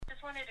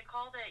wanted to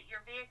call that your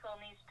vehicle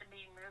needs to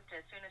be moved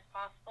as soon as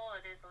possible.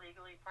 It is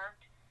illegally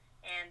parked,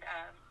 and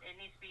it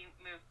needs to be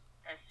moved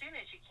as soon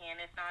as you can.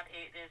 If not,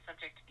 it is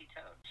subject to be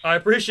towed. I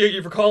appreciate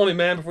you for calling me,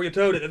 man, before you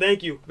towed it.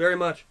 Thank you very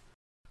much.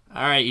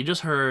 All right, you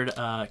just heard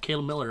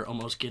Caleb Miller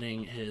almost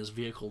getting his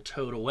vehicle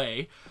towed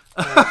away.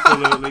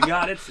 Absolutely.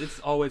 God, it's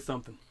always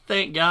something.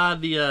 Thank God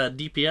the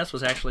DPS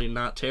was actually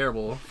not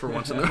terrible for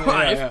once in their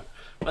life. Yeah.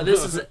 But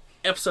this is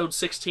episode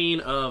 16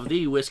 of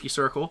the Whiskey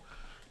Circle,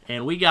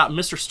 and we got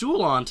Mr.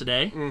 Stool on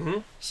today. Mm-hmm.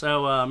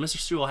 So, Mr.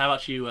 Stool, how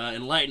about you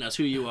enlighten us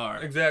who you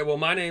are? Exactly. Well,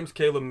 my name's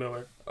Caleb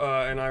Miller,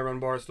 and I run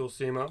Barstool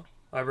SEMO.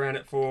 I've ran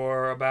it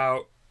for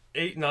about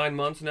 8-9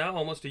 months now,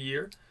 almost a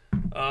year.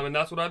 And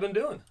that's what I've been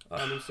doing.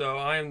 And so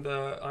I'm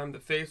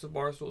the face of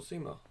Barstool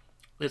SEMO.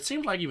 It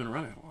seems like you've been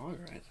running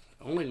longer, right?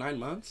 Only 9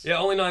 months? Yeah,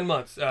 only 9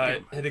 months.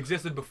 It had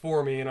existed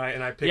before me, and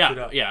I picked it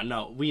up. Yeah,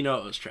 no, we know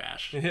it was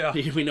trash. Yeah.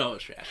 We know it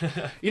was trash.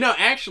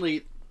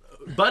 Actually,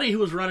 Buddy, who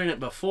was running it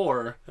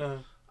before,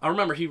 I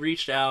remember he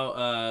reached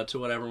out to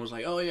whatever and was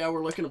like, oh, yeah,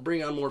 we're looking to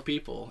bring on more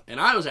people. And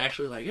I was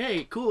actually like,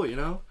 hey, cool,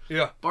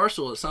 Yeah.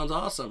 Barstool, it sounds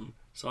awesome.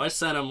 So I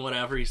sent him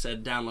whatever. He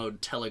said download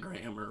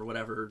Telegram or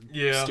whatever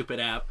stupid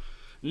app.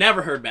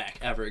 Never heard back,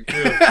 ever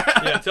again.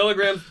 Yeah,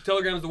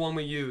 Telegram's the one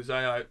we use.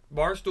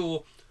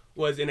 Barstool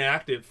was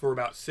inactive for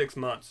about 6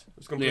 months. It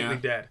was completely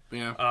dead.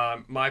 Yeah.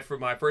 My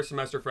first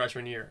semester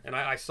freshman year. And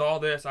I saw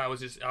this. I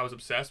was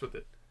obsessed with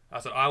it. I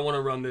said, I want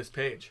to run this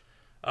page.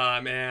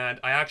 And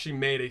I actually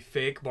made a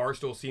fake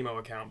Barstool SEMO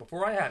account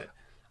before I had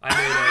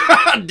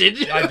it. Did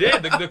you? I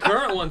did. The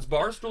current one's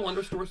Barstool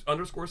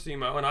underscore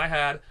SEMO, and I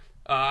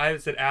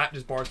had said at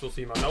just Barstool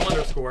SEMO, no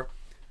underscore.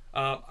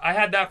 I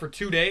had that for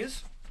 2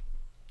 days.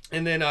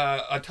 And then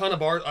a ton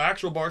of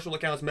actual Barstool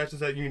accounts messaged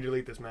that you need to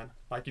delete this, man.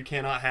 Like, you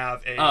cannot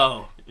have a...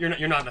 Oh.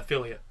 You're not an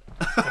affiliate.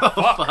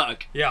 Oh,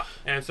 fuck. Yeah.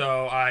 And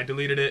so I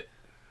deleted it.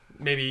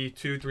 Maybe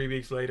 2-3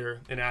 weeks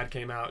later, an ad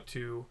came out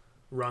to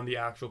run the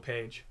actual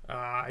page.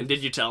 And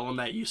did you tell them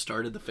that you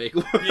started the fake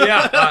one?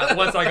 Yeah.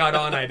 Once I got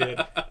on, I did.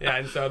 Yeah,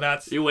 and so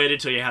that's... You waited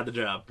till you had the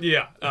job.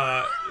 Yeah.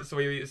 So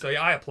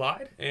I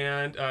applied,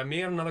 and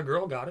me and another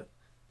girl got it.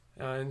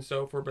 And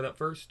so for that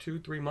first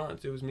 2-3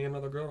 months, it was me and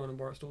another girl running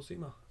Barstool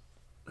SEMO.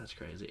 That's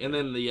crazy. And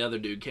then the other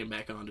dude came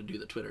back on to do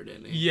the Twitter,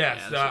 didn't he?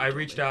 Yes, I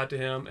reached out to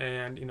him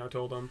and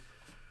told him,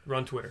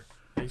 run Twitter.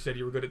 And he said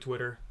you were good at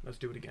Twitter. Let's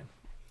do it again.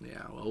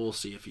 Yeah, well, we'll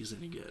see if he's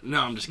any good.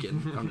 No, I'm just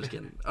kidding.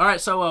 All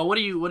right, so what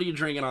are you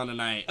drinking on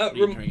tonight? What are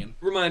you drinking?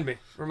 Remind me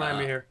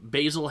here.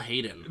 Basil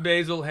Hayden.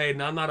 Basil Hayden.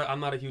 I'm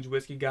not a huge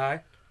whiskey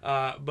guy,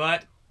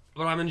 but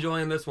I'm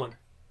enjoying this one.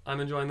 I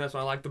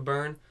like the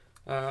burn.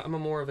 I'm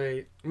more of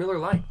a Miller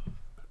Lite.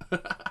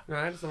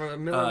 Right? So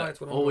Miller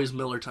Lite's what I'm always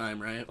Miller time,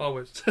 right?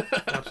 Always.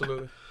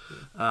 Absolutely.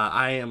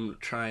 I am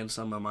trying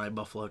some of my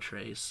Buffalo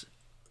Trace.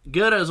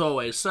 Good as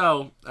always.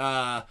 So,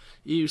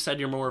 you said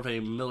you're more of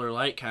a Miller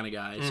Lite kind of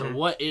guy. Mm-hmm. So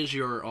what is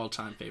your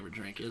all-time favorite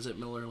drink? Is it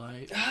Miller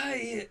Lite?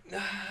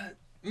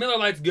 Miller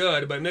Lite's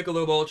good, but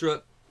Michelob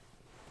Ultra,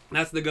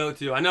 that's the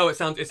go-to. I know it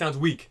sounds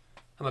weak.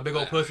 I'm a big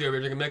old pussy over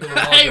here drinking Michelob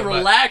Ultra. Hey,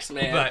 relax,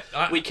 man.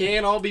 We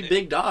can't all be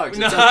big dogs.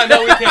 No,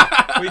 we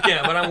can't. We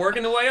can't. But I'm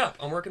working the way up.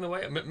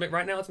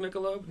 Right now it's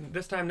Michelob.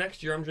 This time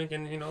next year I'm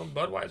drinking,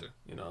 Budweiser.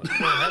 It's going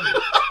heavy.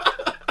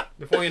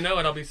 Before you know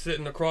it, I'll be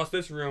sitting across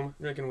this room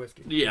drinking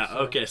whiskey. Yeah. So.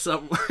 Okay.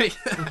 Something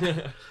like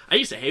that. I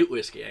used to hate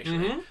whiskey actually.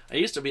 Mm-hmm. I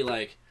used to be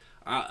like,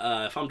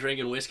 if I'm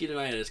drinking whiskey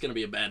tonight, it's gonna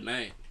be a bad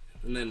night.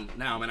 And then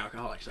now I'm an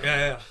alcoholic. So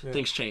yeah.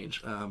 Things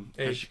change.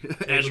 As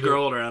you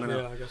grow older, I don't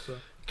know. Yeah, I guess so.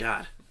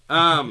 God.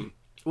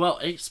 Well,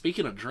 hey,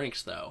 speaking of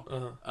drinks, though,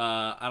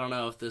 Uh-huh. I don't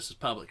know if this is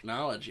public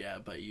knowledge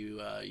yet, but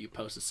you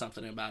posted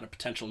something about a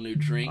potential new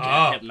drink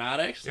at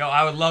Hypnotics. Yo,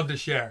 I would love to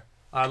share.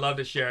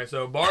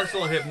 So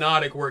Barstool and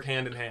Hypnotic work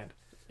hand in hand.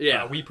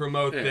 Yeah. We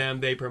promote them,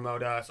 they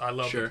promote us. I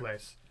love the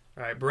place.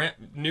 All right,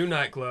 new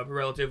nightclub,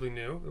 relatively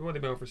new.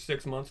 They've been for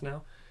 6 months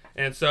now.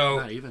 And so...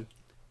 Not even.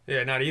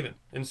 Yeah, not even.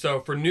 And so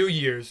for New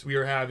Year's, we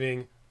are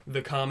having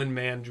the Common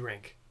Man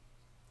drink.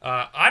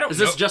 Is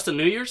this just a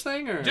New Year's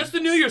thing, or just a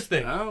New Year's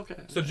thing? Oh,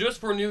 okay. So just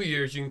for New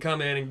Year's, you can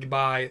come in and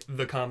buy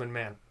the Common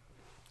Man.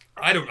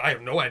 I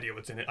have no idea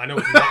what's in it. I know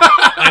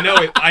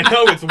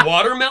it's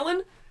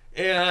watermelon,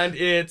 and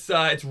it's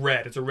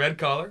red. It's a red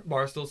color.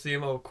 Barstool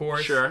SEMO, of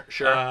course. Sure.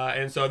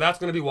 And so that's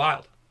going to be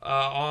wild.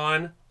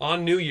 On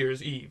New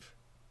Year's Eve,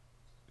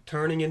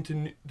 turning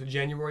into the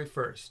January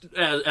 1st.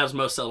 As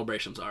most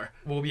celebrations are.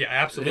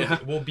 Absolutely. Yeah.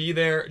 We'll be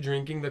there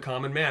drinking the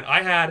Common Man.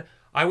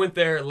 I went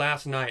there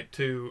last night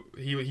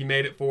he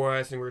made it for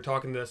us, and we were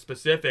talking the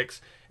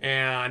specifics,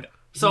 and...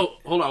 So,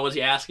 hold on, was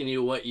he asking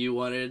you what you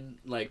wanted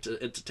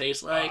it to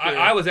taste like?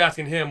 I was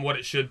asking him what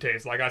it should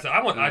taste like. I said,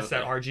 I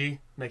said, RG,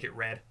 make it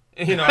red.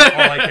 That's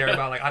all I care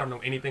about. I don't know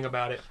anything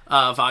about it.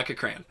 Vodka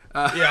cran.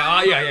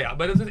 Yeah.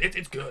 But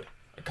it's good.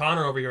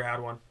 Connor over here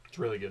had one. It's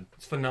really good.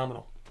 It's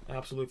phenomenal.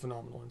 Absolutely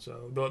phenomenal. And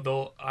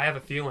so I have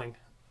a feeling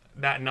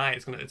that night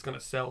it's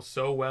gonna sell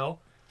so well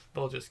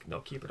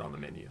they'll keep it on the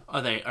menu.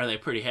 Are they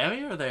pretty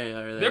heavy? Or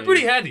They're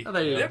pretty heavy.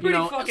 They're pretty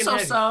fucking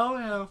heavy.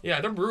 So.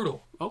 Yeah, they're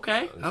brutal.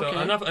 Okay. So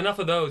enough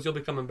of those. You'll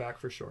be coming back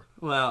for sure.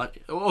 Well,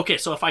 okay.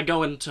 So if I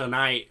go in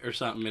tonight or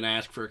something and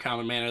ask for a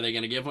common man, are they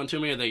going to give one to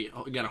me, or are they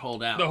going to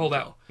hold out? They'll hold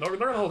out. They're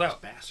going to hold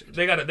out. Bastards.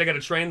 They got to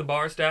train the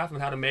bar staff on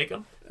how to make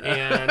them,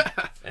 and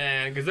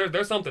because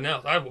they're something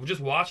else. I was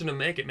just watching them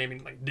make it made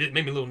me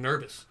a little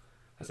nervous.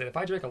 I said, if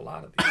I drink a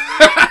lot of these,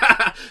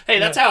 hey,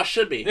 that's how it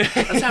should be.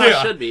 That's how it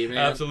should be, man.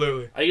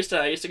 Absolutely. I used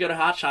to go to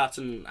Hot Shots,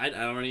 and I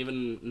don't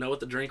even know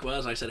what the drink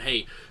was. I said,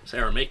 hey,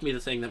 Sarah, make me the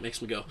thing that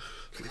makes me go.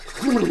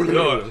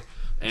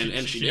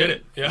 And she did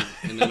it. Yeah.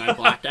 And then I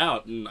blacked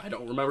out, and I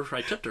don't remember if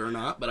I tipped her or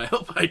not, but I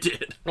hope I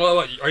did. Well,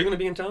 are you going to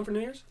be in town for New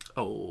Year's?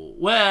 Oh,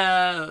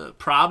 well,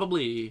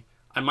 probably.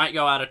 I might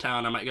go out of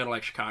town. I might go to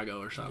like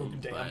Chicago or something.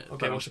 Damn. But,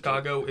 Okay, well,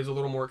 Chicago is a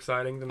little more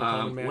exciting than the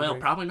common man. Well,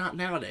 drink. probably not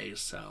nowadays.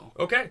 So.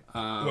 Okay.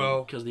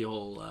 Well, because the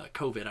old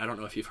COVID. I don't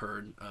know if you've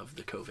heard of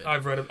the COVID.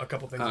 I've read a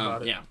couple things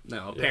about it. Yeah.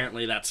 No.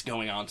 Apparently that's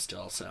going on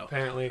still. So.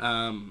 Apparently.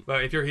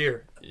 But if you're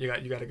here, you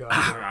got to go.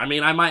 I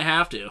mean, I might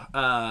have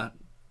to.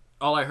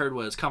 All I heard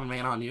was "Common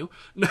Man on you."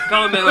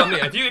 Common man on me.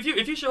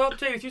 If you show up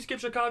today, if you skip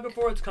Chicago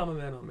for it, it's common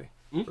man on me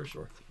for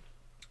sure.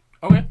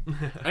 Okay.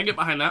 I can get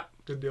behind that.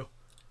 Good deal.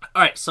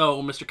 All right,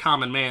 so Mr.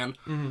 Common Man,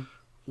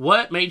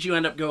 what made you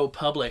end up go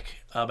public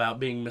about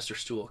being Mr.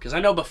 Stool? Because I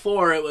know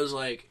before it was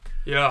like,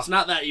 it's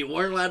not that you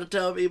weren't allowed to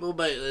tell people,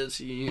 but it's,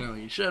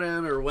 you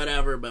shouldn't or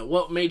whatever. But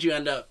what made you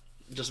end up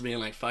just being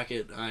like, fuck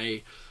it,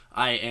 I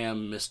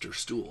am Mr.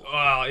 Stool?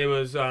 Well, it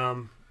was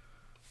the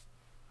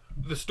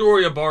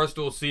story of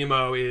Barstool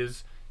SEMO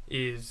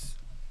is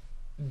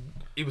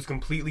it was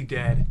completely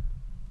dead,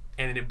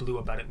 and then it blew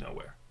up out of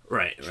nowhere.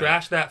 Right.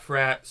 Trash That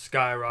Frat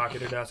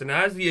skyrocketed us, and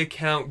as the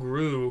account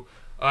grew,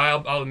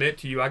 I'll admit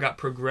to you, I got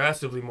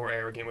progressively more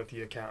arrogant with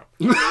the account.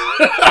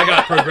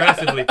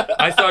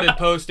 I started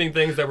posting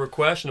things that were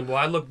questionable.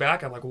 I look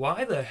back, I'm like,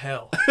 why the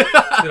hell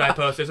did I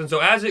post this? And so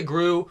as it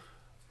grew,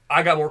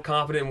 I got more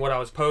confident in what I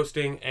was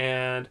posting,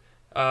 and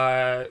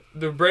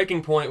the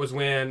breaking point was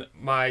when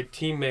my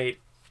teammate,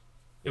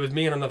 it was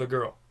me and another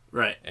girl.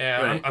 Right.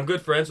 And right. I'm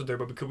good friends with her,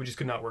 but we just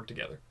could not work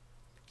together.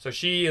 So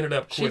she ended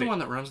up quitting. She's the one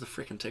that runs the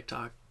freaking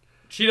TikTok.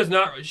 She does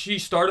not. She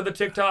started the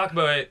TikTok,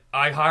 but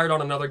I hired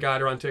on another guy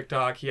to run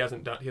TikTok. He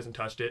hasn't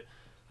touched it.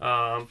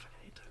 Yeah,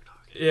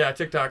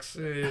 TikTok's.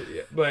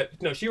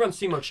 But no, she runs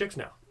SEMO Chicks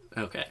now.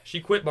 Okay. She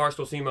quit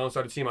Barstool SEMO and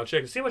started SEMO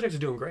Chicks. SEMO Chicks is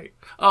doing great.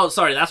 Oh,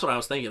 sorry, that's what I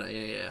was thinking of.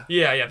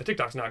 Yeah. The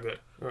TikTok's not good.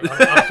 I don't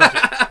touch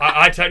it.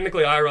 I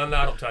technically run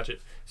that. I don't touch it.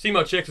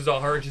 SEMO Chicks is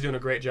all her. She's doing a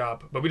great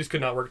job, but we just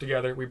could not work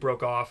together. We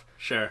broke off.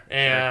 Sure.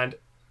 And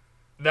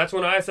that's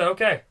when I said,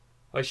 okay.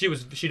 Like she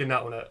did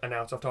not want to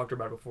announce. I've talked to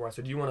her about it before. I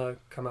said, "You want to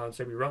come out and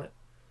say we run it?"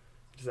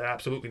 She said,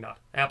 "Absolutely not.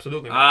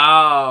 Absolutely not."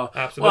 Oh,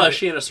 absolutely. Well, is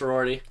she in a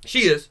sorority?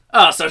 She is.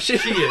 Oh, so she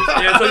is.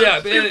 Yeah. So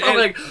yeah, I'm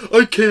like,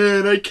 I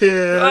can't.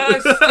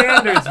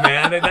 Standards,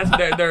 man.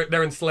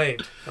 They're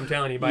enslaved. I'm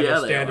telling you by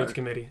the standards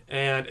committee.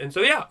 And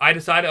so yeah, I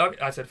decided. Okay,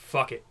 I said,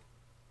 "Fuck it."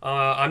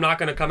 I'm not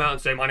going to come out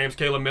and say, my name's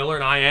Caleb Miller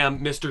and I am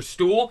Mr.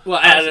 Stool.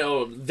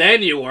 Well,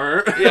 then you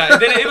weren't. Yeah,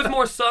 then it was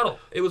more subtle.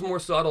 It was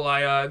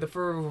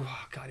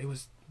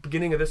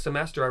beginning of this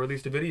semester, I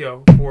released a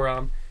video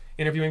for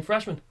interviewing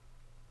freshmen.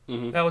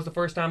 Mm-hmm. That was the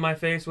first time my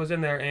face was in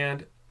there,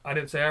 and I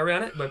didn't say I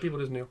ran it, but people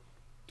just knew.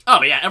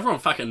 Oh, yeah, everyone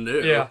fucking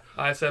knew. Yeah,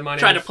 I said my name.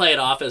 Tried to play it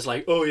off as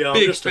like, oh, yeah, I'm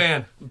big just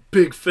fan.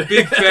 Big fan.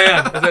 Big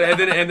fan.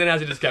 and then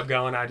as it just kept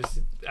going, I just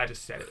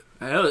said it.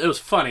 It was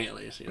funny, at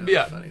least.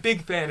 Yeah,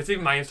 big fan. It's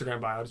even my Instagram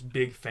bio. It's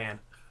big fan.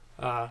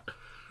 And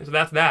so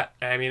that's that.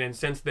 I mean, and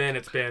since then,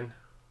 it's been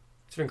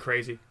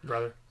crazy,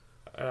 brother.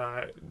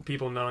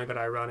 People knowing that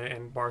I run it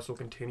and Barstool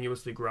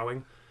continuously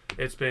growing.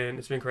 It's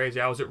been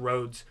crazy. I was at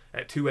Rhodes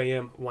at 2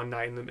 a.m. one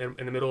night in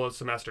the middle of the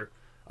semester.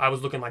 I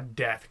was looking like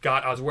death.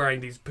 God, I was wearing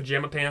these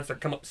pajama pants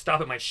that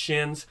stop at my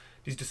shins.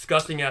 These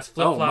disgusting ass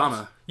flip flops. Oh,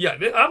 mama. Yeah,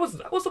 I was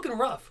looking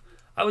rough.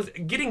 I was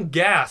getting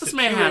gas. This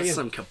man had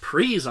some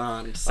capris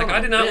on.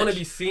 I did not want to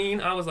be seen.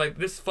 I was like,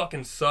 this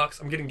fucking sucks.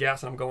 I'm getting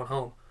gas and I'm going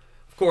home.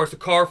 Of course, a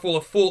car full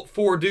of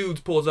four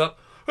dudes pulls up.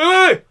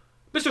 Hey,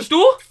 Mr.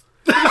 Stool?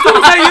 Mr. Stool,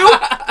 is that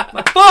you? I'm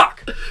like,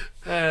 fuck.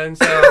 And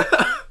so,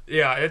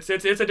 yeah, it's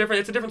a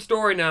different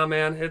story now,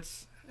 man.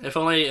 If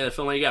only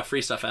you got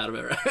free stuff out of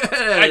it,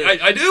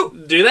 right? I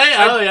do. Do they?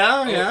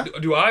 Yeah.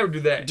 Do I or do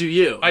they? Do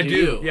you? I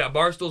do. Yeah,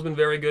 Barstool's been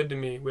very good to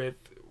me.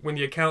 When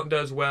the account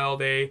does well,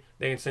 they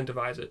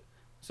incentivize it.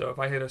 So if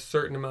I hit a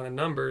certain amount of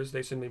numbers,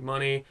 they send me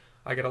money.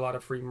 I get a lot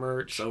of free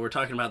merch. So we're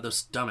talking about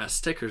those dumbass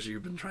stickers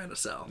you've been trying to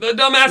sell. The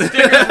dumbass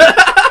stickers.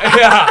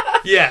 Yeah.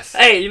 Yes.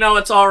 Hey,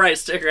 it's all right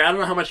sticker. I don't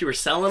know how much you were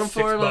selling them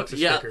for. $6 a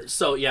sticker.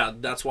 So yeah,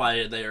 that's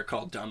why they are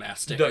called dumbass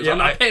stickers. Yeah, I'm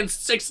not paying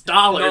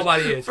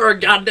 $6 for a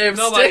goddamn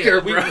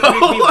sticker, bro.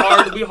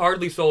 We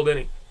hardly sold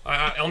any.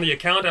 On the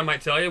account, I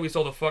might tell you, we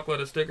sold a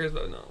fuckload of stickers,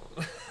 but no.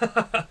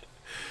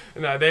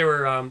 No, they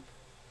were.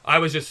 I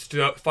was just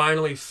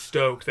finally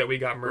stoked that we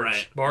got merch.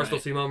 Right, Barstool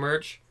SEMO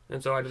merch.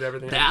 And so I did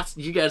everything.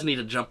 You guys need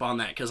to jump on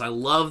that because I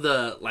love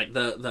the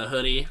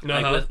hoodie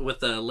with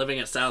the living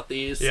at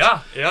Southeast.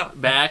 Yeah.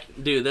 Back,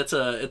 dude, it's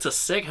a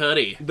sick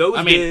hoodie.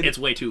 It's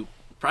way too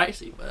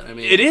pricey, but I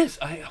mean it is.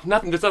 There's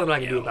nothing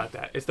I can do about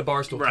that. It's the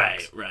Barstool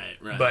tax. Right.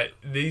 But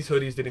these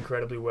hoodies did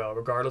incredibly well,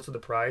 regardless of the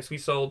price. We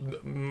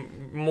sold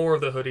more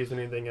of the hoodies than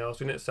anything else.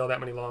 We didn't sell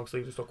that many long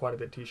sleeves. We sold quite a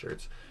bit of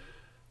t-shirts.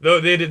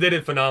 Though they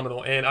did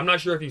phenomenal. And I'm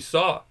not sure if you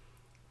saw,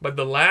 but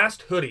the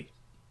last hoodie,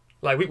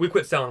 like we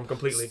quit selling them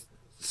completely.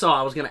 So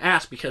I was gonna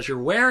ask because you're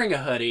wearing a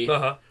hoodie.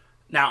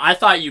 Now I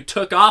thought you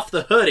took off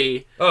the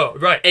hoodie. Oh,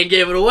 right. And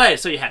gave it away.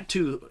 So you had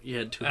two.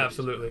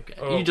 Absolutely. Okay.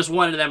 Oh. You just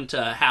wanted them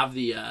to have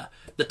the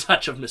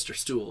touch of Mr.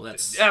 Stool.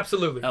 That's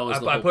absolutely.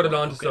 I put it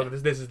on so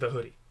this is the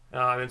hoodie.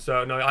 And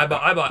so no, I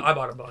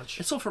bought a bunch.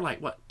 It sold for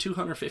like what,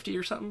 $250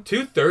 or something?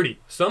 $230.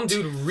 Some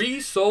dude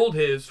resold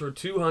his for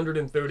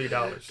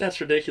 $230.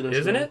 That's ridiculous,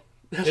 isn't man. it?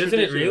 That's Isn't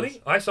ridiculous.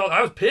 it really?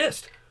 I was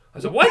pissed. I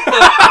said, what the?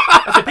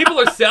 I said, people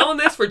are selling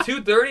this for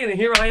 $230, and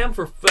here I am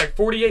for like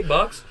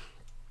 $48.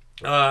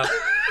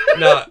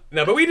 No,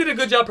 but we did a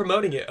good job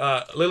promoting it.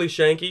 Lily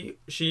Shanky,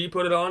 she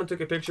put it on and took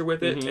a picture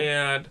with it,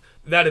 and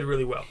that did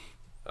really well.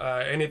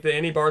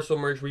 Any Barstool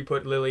merch we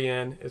put Lily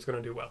in is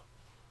going to do well.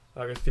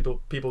 I guess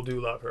people do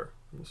love her,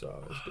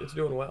 so it's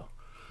doing well.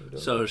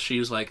 So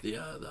she's like the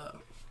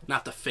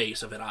not the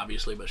face of it,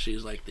 obviously, but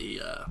she's like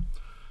the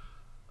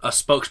a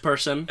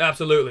spokesperson.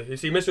 Absolutely. You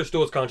see, Mr.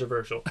 Stool is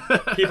controversial.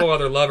 People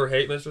either love or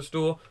hate Mr.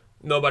 Stool.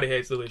 Nobody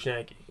hates Lily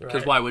Shanky.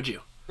 Because why would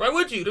you? Why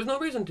would you? There's no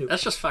reason to.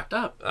 That's just fucked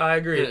up. I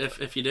agree.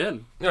 If you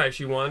did. All right,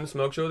 she won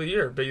Smoke Show of the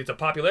Year, but it's a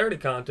popularity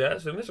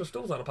contest, and Mr.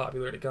 Stool's not a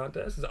popularity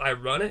contest. I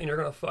run it, and you're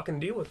gonna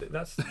fucking deal with it.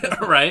 That's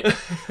right.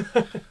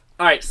 All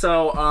right,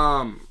 so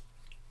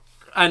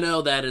I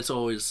know that it's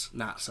always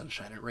not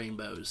sunshine and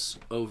rainbows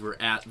over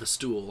at the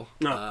Stool.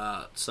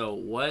 No. So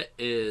what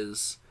are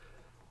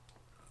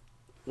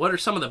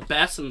some of the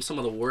best and some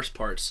of the worst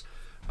parts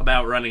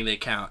about running the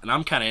account? And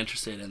I'm kind of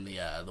interested in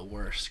the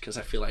worst because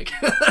I feel like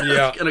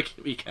it's gonna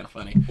be kind of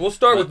funny. We'll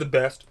start with the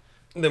best,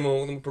 and then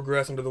we'll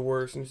progress into the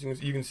worst, and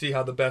you can see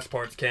how the best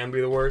parts can be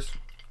the worst.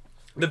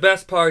 The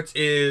best parts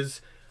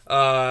is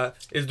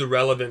the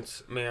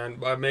relevance, man.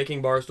 By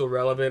making Barstool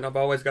relevant, I've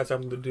always got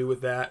something to do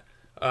with that.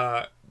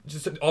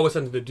 Just always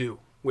something to do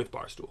with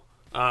Barstool.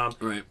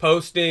 Right.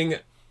 Posting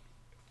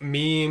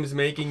memes,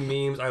 making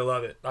memes. I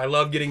love it. I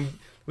love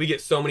we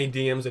get so many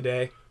DMs a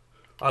day.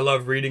 I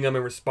love reading them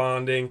and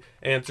responding,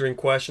 answering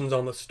questions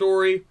on the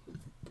story.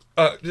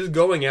 Just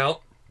going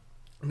out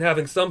and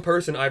having some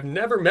person I've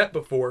never met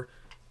before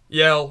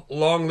yell,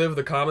 "Long live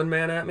the common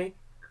man" at me.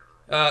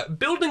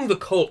 Building the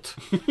cult.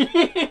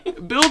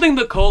 Building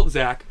the cult,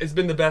 Zach, has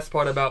been the best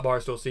part about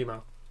Barstool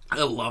CMO.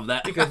 I love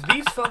that. Because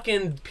these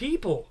fucking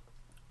people,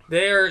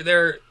 they're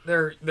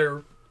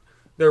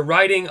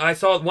writing. I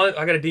saw one.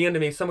 I got a DM to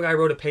me. Some guy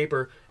wrote a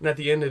paper, and at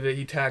the end of it,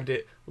 he tagged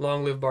it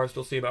 "Long live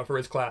Barstool CMO" for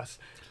his class.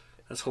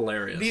 That's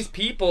hilarious. These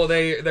people,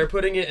 they're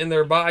putting it in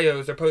their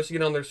bios. They're posting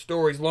it on their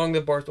stories. Long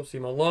live Barstool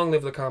CMO. Long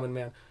live the common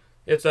man.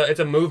 It's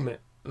a movement.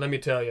 Let me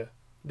tell you.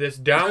 This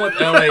down with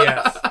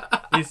LAS.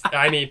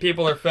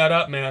 People are fed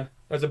up, man.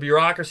 There's a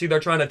bureaucracy. They're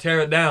trying to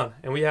tear it down,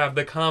 and we have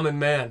the common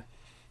man.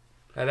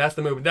 And that's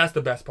the movement. That's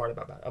the best part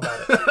about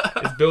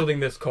it. Is building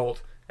this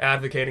cult,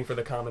 advocating for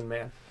the common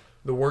man.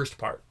 The worst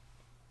part.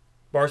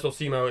 Barstool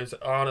CMO is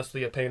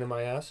honestly a pain in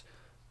my ass.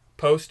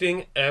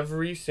 Posting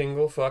every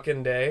single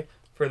fucking day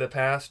for the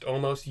past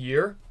almost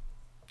year.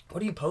 What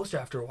do you post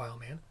after a while,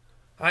 man?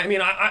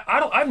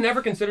 I've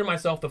never considered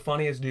myself the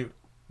funniest dude.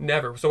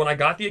 Never. So when I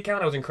got the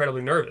account, I was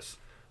incredibly nervous.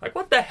 Like,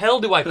 what the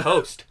hell do I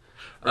post?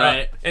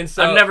 Right. And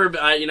so I've never,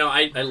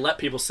 I let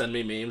people send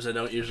me memes. I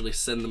don't usually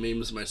send the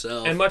memes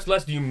myself. And much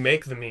less do you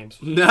make the memes.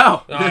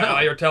 No.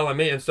 You're telling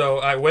me. And so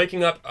I wake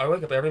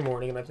up every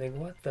morning and I think,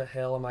 what the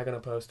hell am I going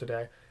to post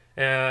today?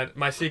 And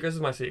my secret is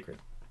my secret.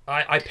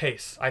 I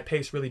pace. I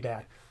pace really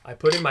bad. I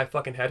put in my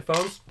fucking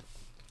headphones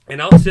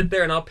and I'll sit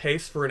there and I'll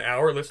pace for an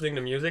hour listening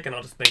to music and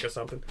I'll just think of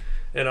something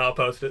and I'll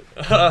post it.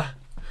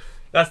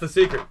 That's the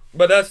secret.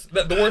 But that's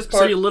the worst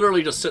part. So you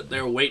literally just sit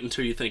there, wait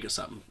until you think of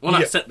something. Well,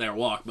 not sit there,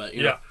 walk, but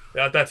you know.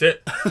 Yeah, that's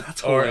it.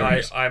 That's or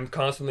hilarious. I'm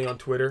constantly on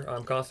Twitter.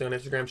 I'm constantly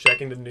on Instagram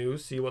checking the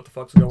news, see what the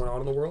fuck's going on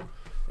in the world,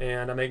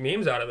 and I make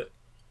memes out of it.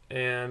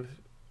 And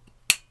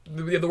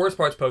the worst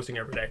part's posting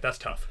every day. That's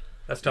tough.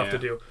 That's tough to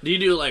do. Do you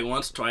do it like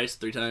once, twice,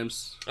 3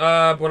 times?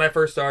 When I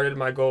first started,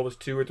 my goal was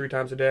 2 or 3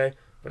 times a day.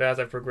 But as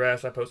I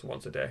progress, I post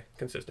once a day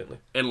consistently.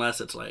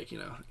 Unless it's like,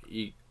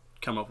 you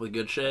come up with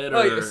good shit.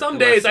 Or some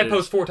days I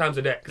post 4 times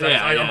a day. Cause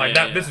I'm like,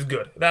 this is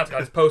good. I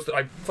just post it.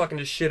 I fucking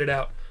just shit it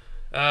out.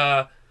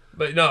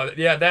 But no,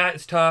 that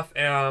is tough.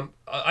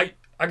 I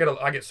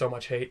get so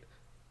much hate.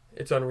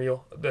 It's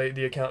unreal.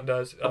 The account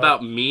does.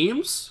 About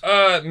memes?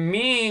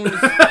 Memes.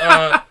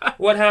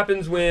 What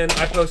happens when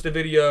I post a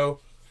video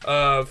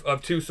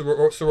of 2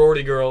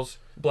 sorority girls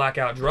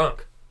blackout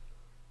drunk?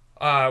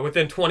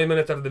 Within 20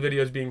 minutes after the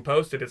video is being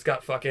posted, it's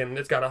got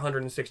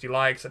 160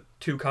 likes,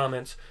 2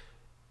 comments.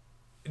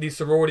 These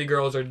sorority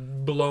girls are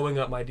blowing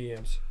up my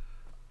DMs.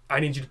 I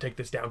need you to take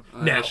this down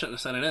I now. shouldn't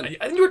have sent it in.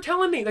 And you were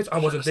telling me, I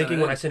wasn't sent thinking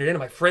it when in. I sent it in.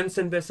 My friend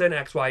sent this in,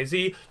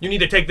 XYZ. You need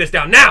to take this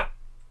down now.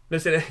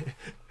 Listen,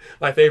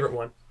 my favorite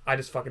one. I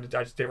just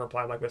didn't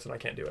reply. I'm like, listen, I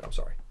can't do it. I'm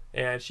sorry.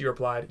 And she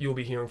replied, you will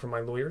be hearing from my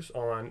lawyers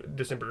on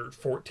December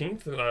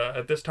 14th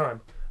at this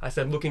time. I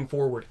said, looking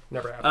forward.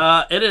 Never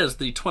happened. It is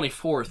the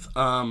 24th.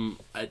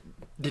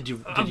 Did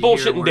you I'm hear a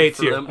bullshitting word dates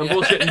for here. them? I'm Yeah.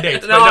 bullshitting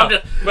dates. No, but, I'm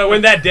just- but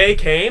when that day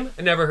came,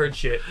 I never heard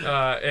shit.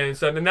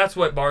 And that's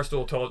what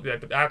Barstool told,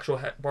 like, the actual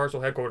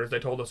Barstool headquarters, they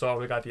told us all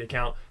when we got the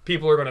account.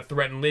 People are going to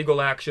threaten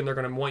legal action. They're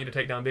going to want you to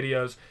take down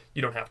videos.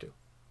 You don't have to.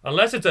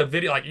 Unless it's a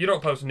video, like, you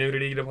don't post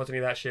nudity, you don't post any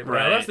of that shit. But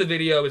Right. unless the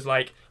video is,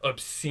 like,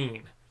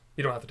 obscene,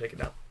 you don't have to take it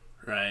down.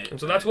 Right. And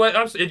so that's what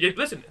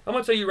listen, I'm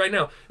going to tell you right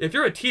now. If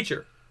you're a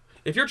teacher,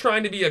 if you're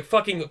trying to be a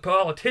fucking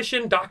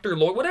politician, doctor,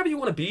 lawyer, whatever you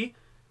want to be,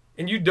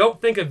 and you don't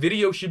think a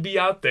video should be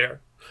out there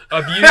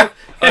of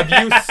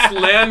you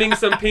slamming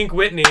some Pink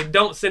Whitney,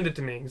 don't send it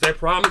to me. Because I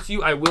promise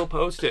you I will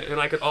post it. And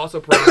I could also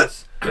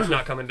promise it's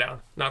not coming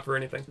down. Not for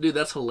anything. Dude,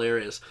 that's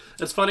hilarious.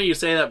 It's funny you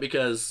say that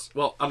because,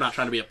 well, I'm not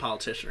trying to be a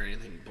politician or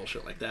anything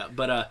bullshit like that,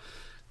 but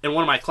in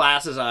one of my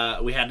classes,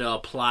 we had to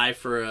apply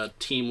for a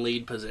team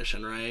lead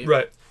position, right?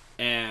 Right.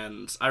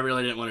 And I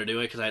really didn't want to do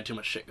it because I had too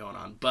much shit going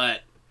on.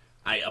 But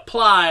I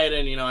applied,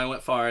 and, I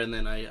went far, and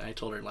then I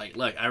told her, like,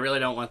 look, I really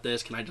don't want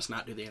this. Can I just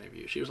not do the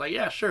interview? She was like,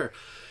 yeah, sure.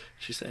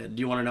 She said, do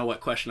you want to know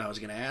what question I was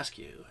going to ask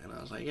you? And I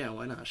was like, yeah,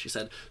 why not? She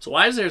said, so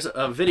why is there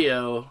a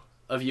video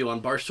of you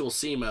on Barstool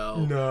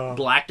SEMO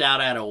blacked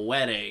out at a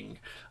wedding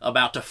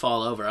about to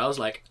fall over? I was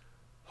like,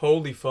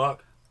 Holy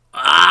fuck.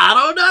 I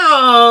don't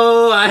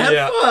know. I had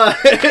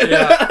fun.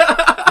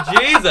 Yeah.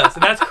 Jesus.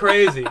 That's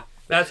crazy.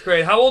 That's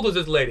crazy. How old was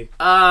this lady?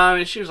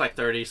 She was like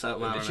 30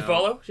 something. Did she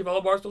follow? She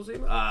followed Barstool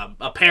SEMO?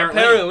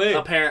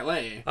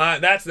 Apparently.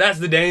 That's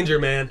the danger,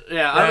 man.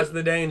 Yeah, That's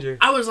the danger.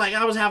 I was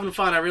having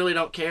fun. I really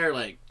don't care.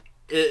 Like,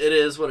 it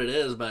is what it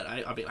is. But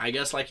I mean, I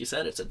guess like you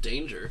said, it's a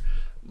danger.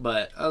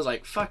 But I was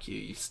like, fuck you,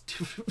 you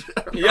stupid.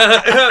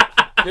 Yeah.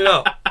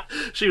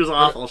 She was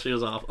awful. She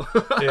was awful.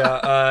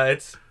 Yeah.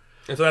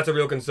 And so that's a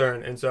real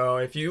concern. And so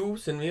if you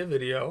send me a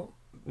video,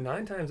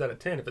 9 times out of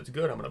 10, if it's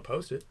good, I'm gonna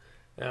post it.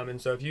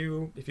 And so if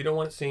you don't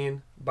want it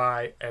seen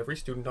by every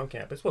student on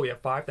campus, well, we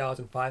have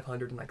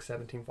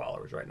 5,517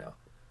 followers right now.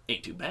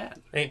 Ain't too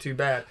bad. Ain't too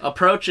bad.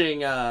 Approaching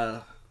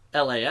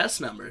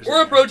LAS numbers.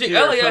 We're approaching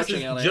You're LAS approaching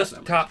is LAS just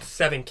numbers. topped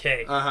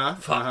 7K.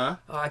 Fuck.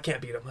 Oh, I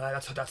can't beat them.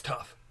 That's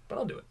tough. But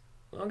I'll do it.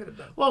 I'll get it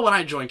done. Well, when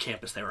I joined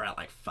campus, they were at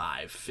like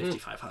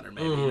 5,500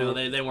 maybe.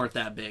 Mm-hmm. They weren't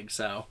that big,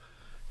 so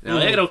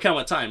it'll come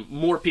with time.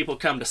 More people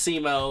come to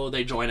SEMO,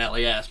 they join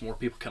LAS. More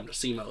people come to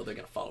SEMO, they're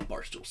gonna follow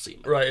Barstool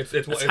SEMO. Right.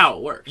 That's how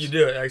it works. You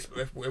do it.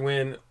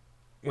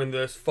 When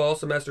the fall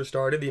semester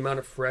started, the amount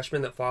of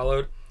freshmen that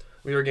followed,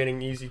 we were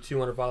getting easy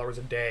 200 followers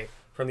a day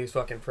from these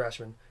fucking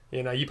freshmen.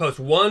 You post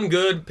one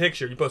good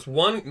picture. You post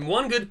one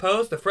good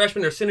post. The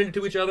freshmen are sending it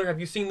to each other. Have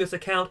you seen this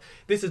account?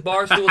 This is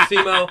Barstool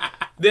SEMO.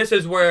 This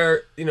is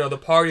where, the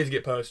parties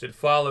get posted.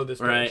 Follow this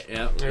page. Right,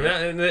 yeah.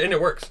 And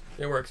it works.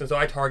 It works. And so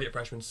I target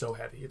freshmen so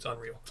heavy. It's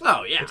unreal.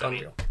 Oh yeah, It's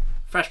unreal.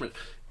 Freshmen.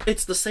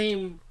 It's the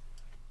same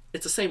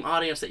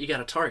audience that you got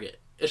to target.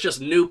 It's just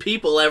new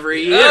people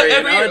every year.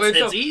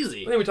 It's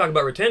easy. Then we talk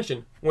about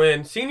retention.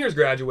 When seniors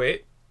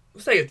graduate,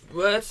 let's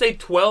say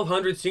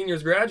 1,200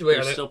 seniors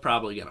graduate. They're still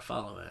probably gonna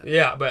follow it.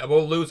 Yeah, but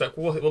we'll lose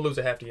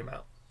a hefty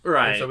amount.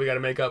 Right. And so we got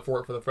to make up for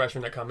it for the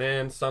freshmen that come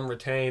in. Some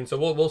retain. So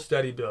we'll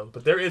steady build.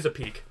 But there is a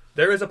peak.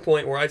 There is a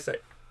point where I say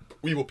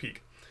we will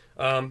peak.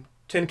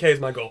 10K is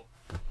my goal.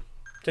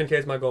 10K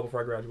is my goal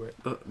before I graduate.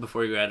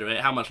 Before you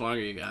graduate, how much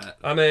longer you got?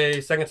 I'm a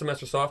second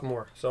semester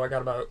sophomore, so I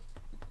got about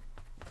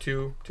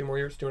 2.5 more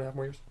years.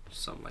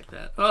 Something like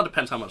that. Well, it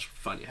depends how much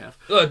fun you have.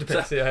 It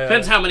depends.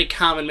 Depends how many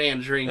common man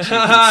drinks you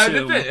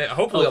consume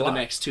Hopefully over a lot. the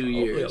next 2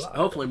 years. a lot.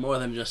 Hopefully more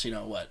than just,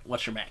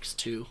 what's your max?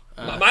 2?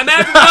 My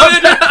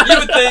max,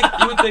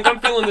 you would think I'm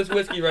feeling this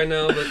whiskey right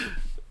now, but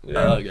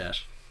yeah. Oh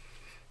gosh.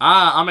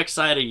 I'm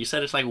excited. You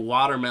said it's like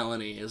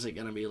watermelony. Is it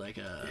gonna be like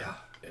a? Yeah.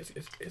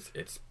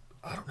 It's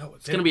I don't know.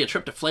 It's gonna be a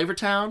trip to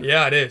Flavortown.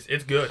 Yeah, it is.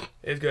 It's good.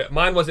 It's good.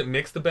 Mine wasn't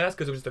mixed the best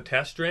because it was just a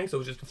test drink, so it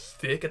was just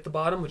thick at the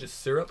bottom, which is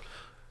syrup.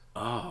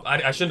 Oh.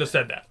 I shouldn't have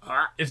said that.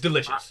 It's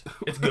delicious.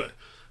 It's good.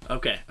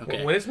 Okay.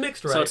 When it's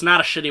mixed right. So it's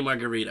not a shitty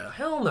margarita.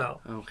 Hell no.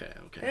 Okay.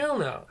 Hell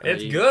no.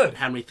 It's good.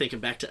 Had me thinking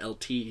back to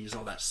LTs,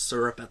 all that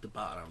syrup at the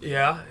bottom.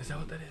 Yeah. Is that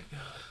what that is?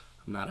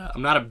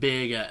 I'm not a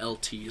big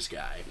LTs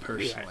guy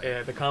personally.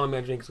 Yeah, the common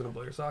man drink is gonna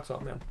blow your socks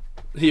off, man.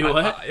 You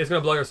what? It's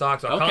gonna blow your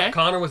socks off. Okay.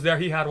 Connor was there.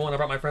 He had one. I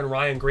brought my friend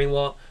Ryan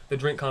Greenwalt, the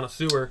drink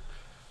connoisseur,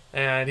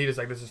 and he just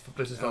like this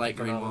is. I like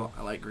phenomenal.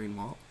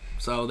 Greenwalt.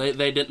 So they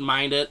didn't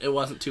mind it. It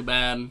wasn't too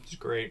bad. It's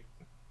great.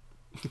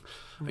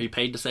 Are you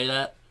paid to say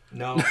that?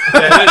 No.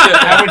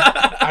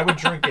 I would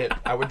drink it.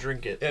 I would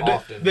drink it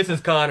often. This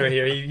is Connor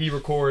here. He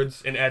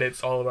records and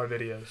edits all of our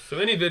videos. So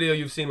any video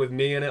you've seen with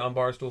me in it on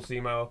Barstool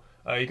SEMO,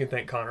 you can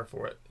thank Connor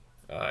for it.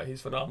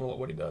 He's phenomenal at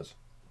what he does.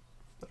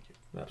 Thank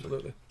you.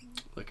 Absolutely.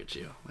 Look at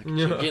you.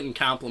 You getting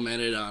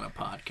complimented on a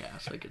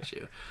podcast. Look at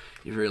you.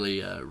 You've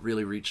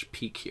really reached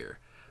peak here.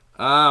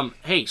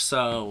 Hey,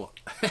 so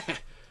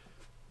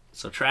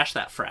trash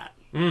that frat.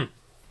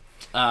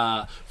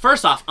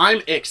 First off,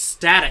 I'm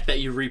ecstatic that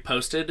you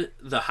reposted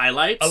the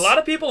highlights. A lot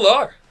of people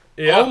are.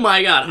 Yeah. Oh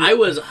my god, I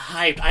was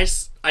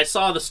hyped. I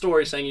saw the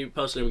story saying you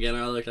posted him again,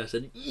 and I looked and I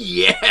said,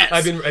 yes!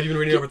 Have you been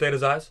reading over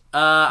Theta's eyes?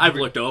 I've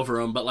looked over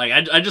them, but like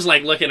I just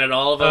like looking at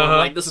all of them. I'm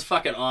like, this is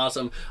fucking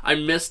awesome. I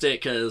missed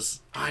it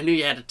because I knew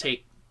you had to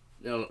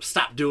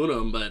stop doing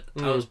them, but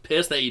I was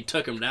pissed that you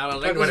took them down. I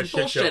was like, this is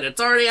bullshit.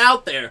 It's already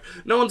out there.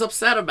 No one's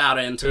upset about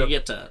it until you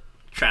get to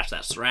trash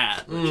that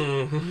strat.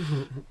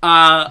 Which,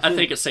 I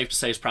think it's safe to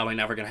say it's probably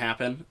never going to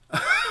happen.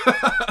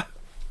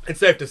 It's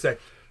safe to say,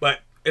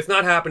 but it's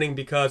not happening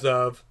because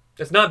of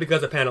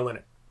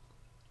Panalytic.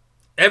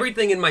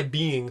 Everything in my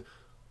being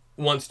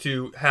wants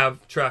to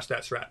have trash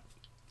that strat.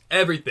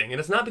 Everything. And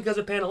it's not because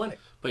of Panalytic.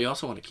 But you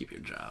also want to keep your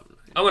job.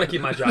 I want to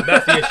keep my job.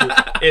 That's the issue.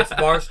 It's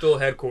Barstool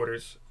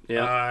headquarters.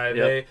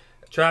 They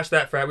trashed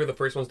that frat. We were the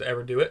first ones to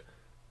ever do it.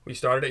 We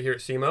started it here at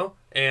SEMO.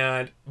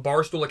 And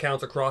Barstool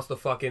accounts across the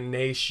fucking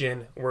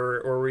nation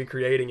were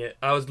recreating it.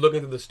 I was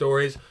looking through the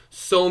stories.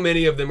 So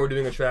many of them were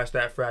doing a trash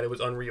that frat. It was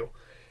unreal.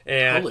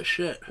 And holy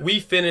shit. We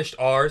finished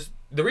ours.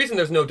 The reason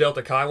there's no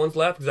Delta Chi ones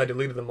left is I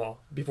deleted them all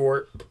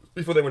before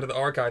they went to the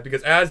archive.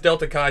 Because as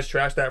Delta Chi's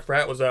Trash That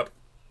Frat was up,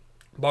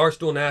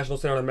 Barstool National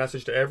sent out a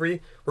message to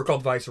we're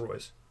called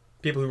Viceroys.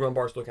 People who run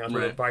Barstool accounts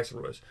are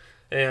Viceroys.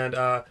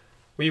 And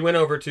we went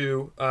over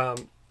to,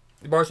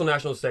 Barstool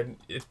National said,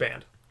 it's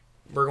banned.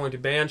 We're going to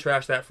ban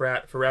Trash That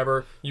Frat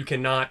forever. You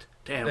cannot.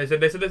 Damn. They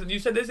said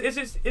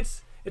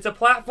it's a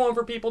platform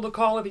for people to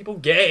call other people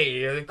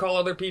gay. They call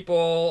other people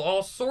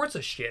all sorts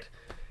of shit.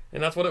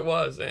 And that's what it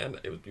was,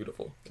 and it was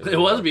beautiful. It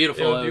was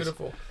beautiful. It was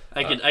beautiful.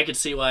 I could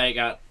see why it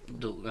got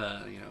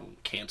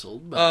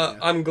canceled. But,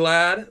 I'm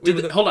glad.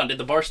 Hold on, did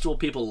the Barstool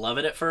people love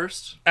it at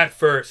first? At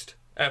first,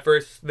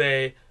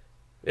 they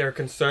were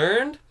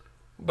concerned,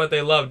 but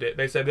they loved it.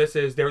 They said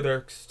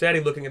they're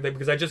steady looking at it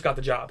because I just got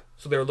the job,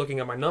 so they were looking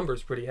at my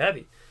numbers pretty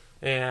heavy,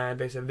 and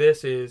they said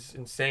this is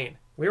insane.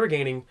 We were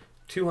gaining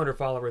 200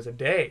 followers a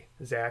day,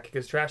 Zach,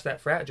 because Trash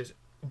That Frat just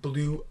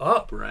blew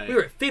up. Right. We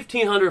were at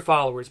 1,500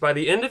 followers. By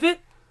the end of it,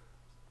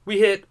 we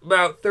hit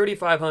about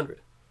 3,500.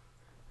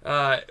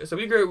 So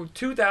we grew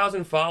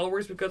 2,000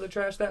 followers because of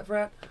Trash That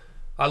Frat.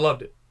 I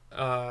loved it.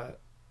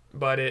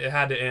 But it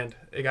had to end.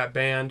 It got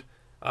banned.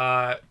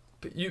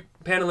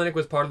 Panalytic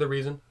was part of the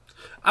reason.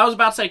 I was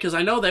about to say, because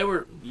I know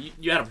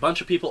you had a bunch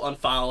of people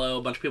unfollow,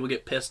 a bunch of people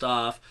get pissed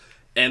off,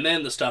 and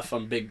then the stuff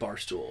from Big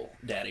Barstool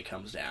Daddy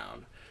comes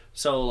down.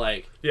 So,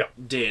 like,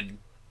 did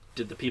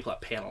the people at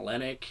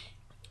Panalytic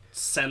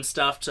send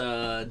stuff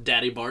to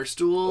Daddy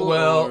Barstool?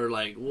 Well, or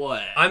like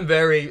what? I'm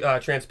very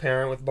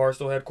transparent with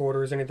Barstool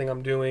headquarters, anything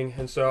I'm doing,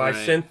 and so I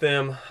sent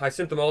them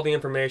all the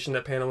information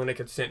that Panalytic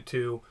had sent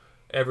to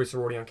every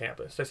sorority on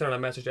campus. They sent out a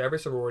message to every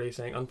sorority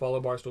saying,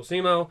 unfollow Barstool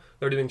SEMO,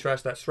 they're doing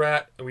Trash That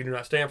Strat, and we do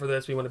not stand for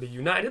this, we want to be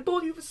united.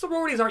 But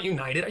sororities aren't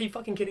united, are you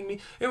fucking kidding me?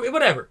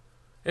 Whatever.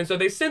 And so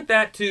they sent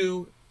that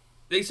to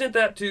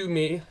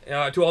me,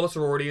 to all the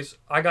sororities.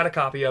 I got a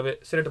copy of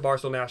it, sent it to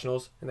Barstool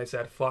Nationals, and they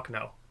said, fuck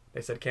no.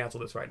 They said, cancel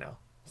this right now.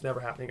 It's never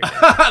happening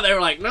again. They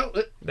were like, no.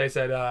 They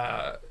said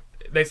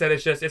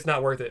it's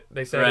not worth it.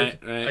 They said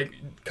like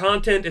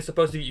content is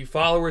supposed to get you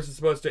followers. It's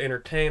supposed to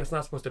entertain. It's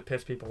not supposed to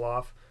piss people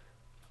off.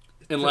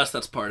 Unless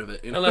that's part of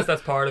it. You know? Unless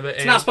that's part of it.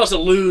 It's not supposed to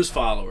lose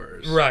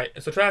followers. Right.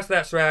 So Trash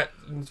That Strat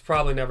is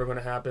probably never going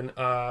to happen.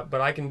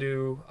 But I can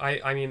do.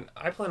 I mean,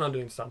 I plan on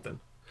doing something.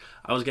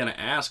 I was gonna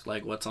ask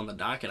like what's on the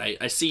docket.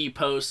 I see you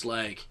post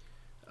like.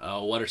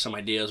 What are some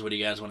ideas? What do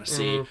you guys want to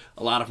see? Mm-hmm.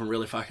 A lot of them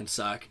really fucking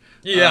suck.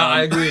 Yeah,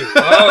 I agree.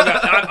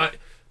 God,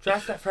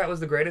 Trash That Frat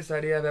was the greatest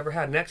idea I've ever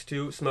had. Next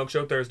to Smoke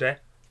Show Thursday.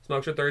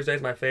 Smoke Show Thursday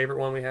is my favorite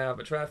one we have.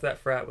 But Trash That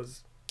Frat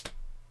was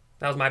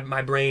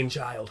my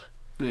brainchild.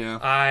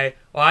 Yeah.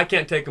 I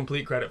can't take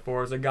complete credit for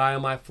it. There's a guy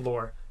on my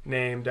floor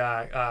named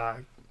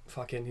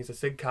he's a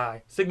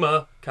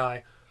Sigma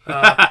Chi.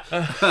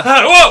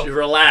 Whoa!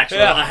 Relax.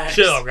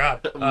 Chill. Oh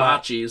God.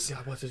 Machis.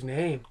 God, what's his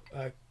name?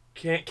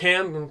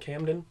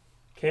 Camden.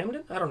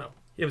 I don't know.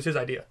 It was his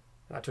idea.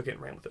 And I took it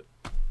and ran with it.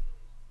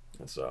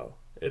 And so,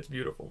 it's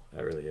beautiful.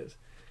 It really is.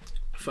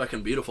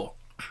 Fucking beautiful.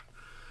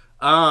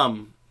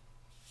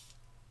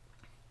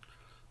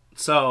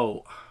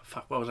 So,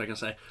 fuck, what was I going to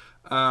say?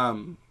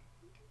 You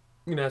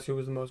can ask who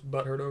was the most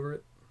butthurt over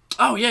it.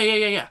 Oh,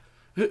 yeah.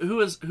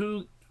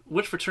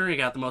 Which fraternity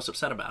got the most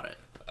upset about it?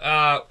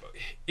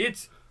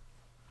 It's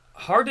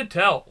hard to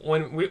tell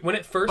when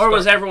it first. Or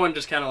was everyone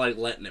just kind of like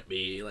letting it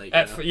be? Like,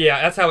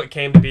 yeah, that's how it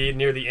came to be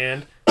near the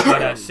end.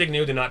 But Sig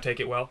New did not take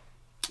it well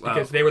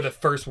because they were the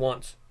first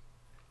ones,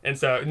 and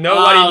so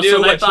nobody knew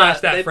what Trash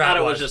That Frat was. They thought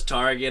it was just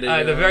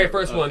targeted. The very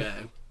first one.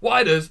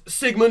 Why does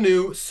Sigma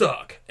Nu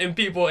suck? And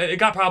people, it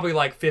got probably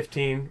like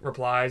 15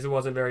 replies. It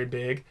wasn't very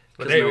big,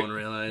 but no one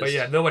realized. But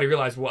yeah, nobody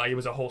realized why it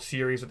was a whole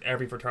series with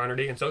every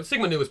fraternity, and so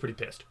Sigma Nu was pretty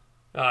pissed.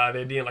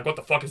 They'd be like, what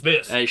the fuck is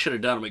this? Hey, you should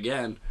have done them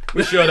again.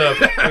 We should have.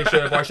 I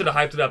should have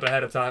hyped it up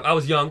ahead of time. I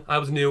was young. I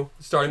was new.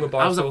 Starting with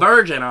Barstool. I was a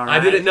virgin, all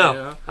right.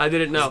 I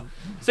didn't know.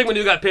 Sigma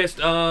Nu got pissed.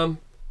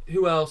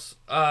 Who else?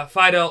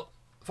 Fidel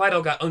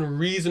got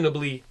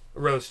unreasonably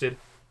roasted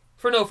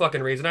for no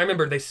fucking reason. I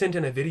remember they sent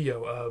in a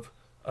video of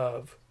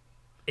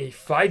a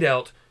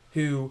Fidel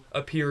who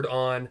appeared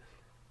on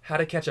How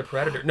to Catch a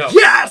Predator. No.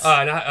 Yes!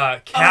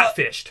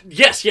 Catfished.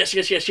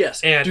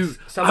 Yes. And dude,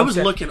 someone I was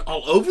said- looking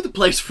all over the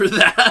place for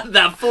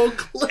that full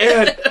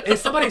clip. And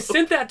somebody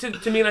sent that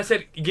to me, and I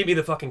said, "Give me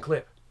the fucking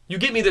clip. You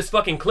get me this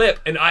fucking clip."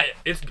 And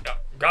it's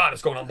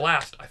going on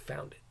blast. I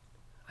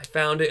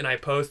found it, and I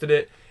posted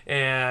it,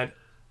 and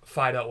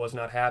Fidel was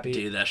not happy.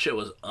 Dude, that shit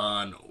was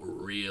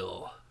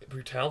unreal.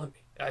 You're telling me.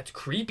 It's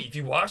creepy. If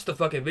you watch the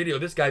fucking video,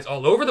 this guy's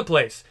all over the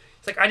place.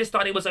 It's like, I just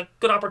thought it was a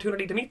good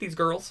opportunity to meet these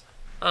girls.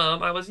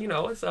 I was,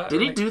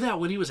 Did he do that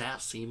when he was at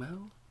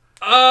SEMO?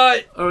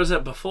 Or was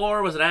it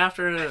before? Was it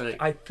after? Like,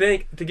 I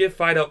think, to give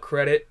Fidel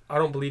credit, I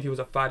don't believe he was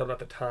a Fidel at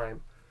the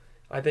time.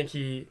 I think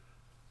he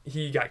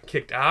got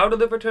kicked out of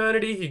the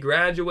fraternity. He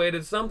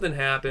graduated. Something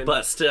happened.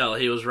 but still,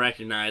 he was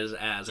recognized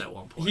as at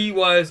one point. He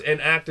was an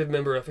active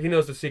member of. He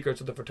knows the secrets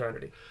of the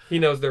fraternity. He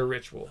knows their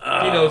ritual.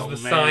 He knows the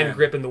sign,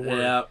 grip, and the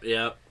word.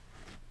 Yep.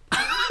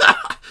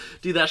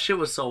 Dude, that shit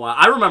was so wild.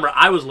 I remember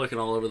I was looking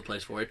all over the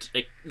place for it.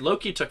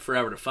 Low-key took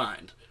forever to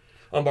find.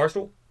 On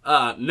Barstool?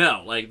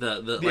 No, like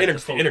the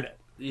internet.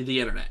 The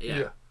internet, yeah. Yeah.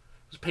 It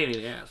was a pain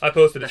in the ass. I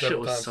posted it that shit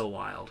several was times. so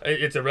wild.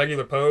 It's a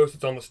regular post.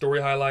 It's on the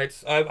story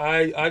highlights.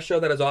 I show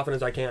that as often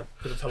as I can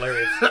because it's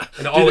hilarious.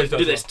 And it always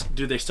does.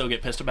 Do they still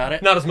get pissed about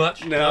it? Not as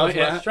much. No, Not as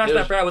yeah. much. Trash It That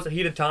was- Brat was a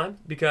heated time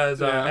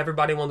because Yeah.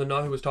 everybody wanted to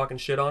know who was talking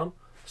shit on him.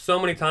 So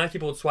many times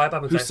people would swipe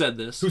up and Who say, said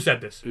this? Who said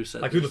this? Who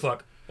said like, this? who the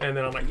fuck? And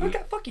then I'm like,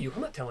 okay, fuck you.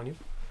 I'm not telling you.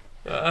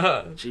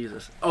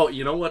 Jesus. Oh,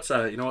 you know what's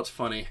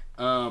funny?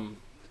 All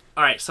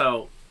right,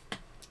 so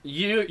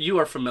you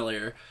are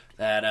familiar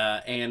that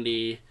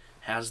Andy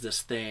has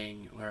this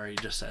thing where he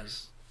just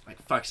says like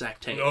 "fuck Zach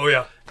Tate," Oh,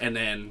 yeah. and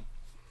then,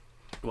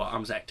 well,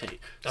 I'm Zach Tate,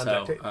 I'm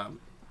so Zach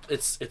Tate.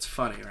 it's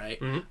funny, right?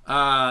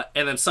 Mhm.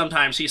 And then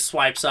sometimes he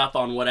swipes up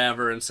on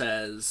whatever and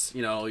says,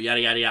 yada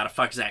yada yada,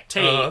 fuck Zach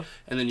Tate, Uh-huh.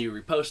 and then you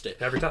repost it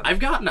Every time. I've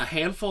gotten a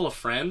handful of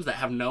friends that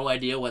have no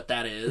idea what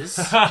that is.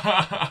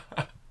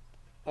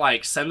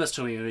 Like, send this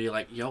to me and be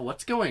like, yo,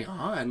 what's going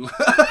on?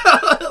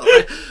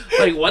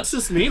 like, what's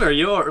this mean? Are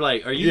you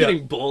Yeah.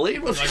 getting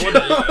bullied? Like,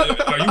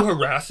 what, are you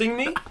harassing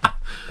me?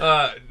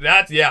 I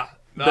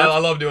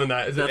love doing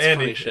that. Is it That's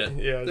Andy? funny shit.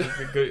 Yeah,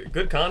 it's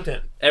good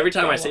content. Every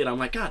time I see it, I'm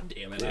like, God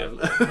damn it. Yeah,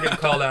 get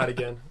called out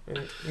again.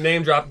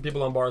 Name dropping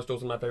people on Barstools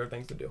is my favorite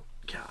things to do.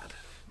 God.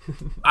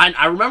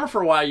 I remember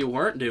for a while you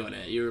weren't doing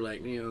it. You were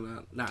like,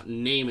 not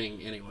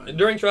naming anyone.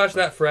 During Trash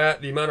That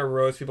Frat, the amount of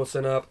roasts people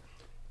sent up,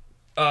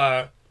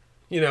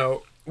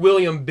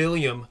 William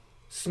Billiam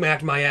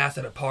smacked my ass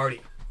at a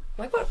party.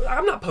 Like, what?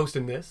 I'm not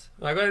posting this.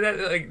 Like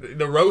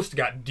the roast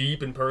got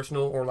deep and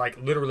personal, or like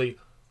literally,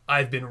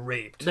 I've been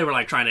raped. They were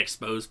like trying to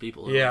expose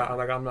people. Yeah,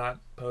 I'm not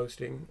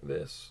posting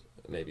this.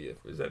 Maybe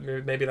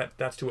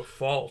that's to a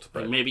fault,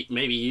 but Like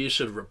maybe you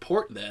should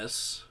report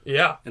this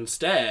yeah.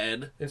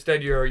 instead.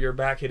 Instead, you're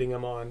back hitting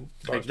them on.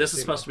 Like, this is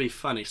supposed to be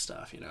funny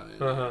stuff,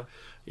 Uh-huh.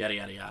 yada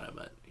yada yada.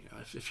 But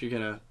if you're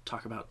gonna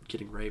talk about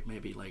getting raped,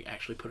 maybe like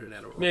actually put it in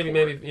a report.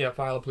 Maybe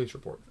file a police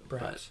report,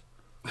 perhaps.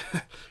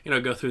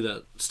 Go through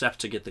the steps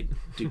to get the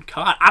dude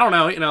caught. I don't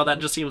know. That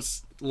just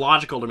seems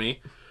logical to me.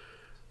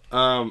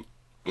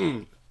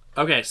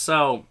 Okay,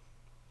 so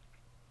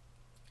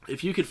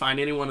if you could find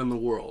anyone in the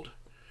world,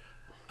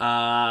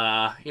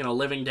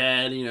 living,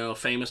 dead,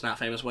 famous, not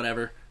famous,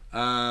 whatever,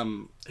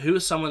 who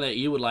is someone that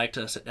you would like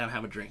to sit down and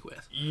have a drink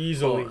with?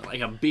 Easily, Or,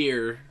 like a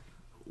beer,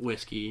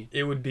 whiskey.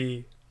 it would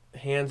be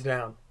hands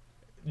down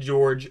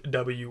George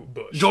W.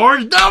 Bush.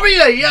 George W.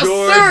 Yes,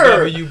 George sir.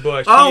 W.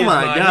 Bush. Oh He is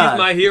my God. He's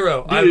my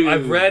hero. Dude.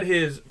 I've read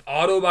his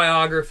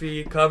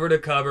autobiography cover to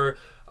cover.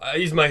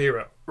 He's my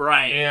hero.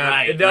 Right,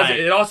 And right.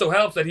 it also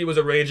helps that he was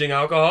a raging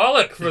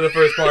alcoholic for the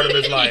first part of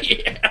his life.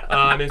 Yeah.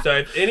 And so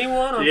if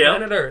anyone on Yep.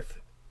 planet Earth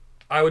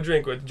I would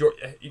drink with,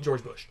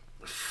 George Bush.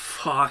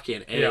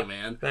 Fucking A, Yeah.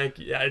 man. Thank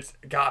you. Yeah,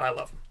 God, I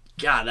love him.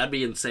 God, that'd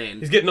be insane.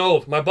 He's getting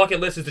old. My bucket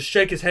list is to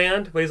shake his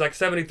hand, but he's like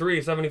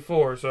 73,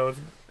 74, so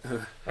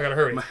I gotta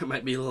hurry.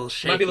 Might be a little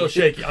shaky. Might be a little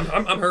shaky.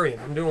 I'm hurrying.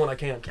 I'm doing what I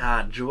can.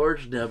 God,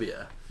 George W.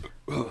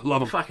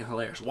 Love him. Fucking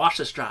hilarious. Watch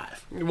this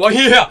drive. Well,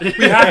 yeah, we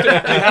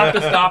have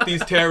to stop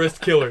these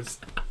terrorist killers.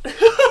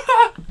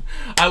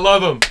 I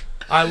love him.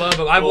 I've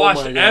Oh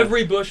watched my God.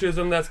 every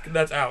Bushism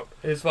that's out.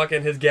 His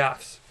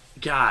gaffes.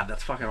 God,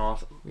 that's fucking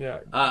awesome. Yeah.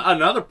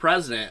 Another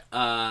president,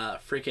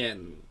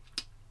 freaking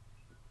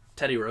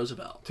Teddy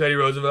Roosevelt. Teddy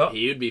Roosevelt.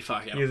 He would be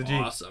fucking He's a G.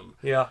 awesome.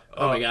 Yeah.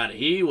 Oh my God,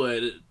 he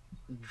would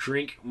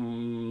drink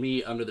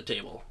me under the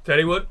table.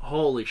 Teddy would.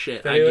 Holy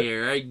shit! Teddy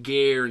would? I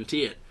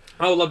guarantee it.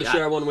 I would love to God.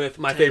 share one with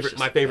my Teddy's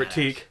favorite just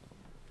teak,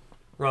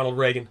 Ronald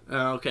Reagan.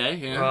 Okay,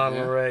 yeah. Ronald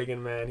yeah.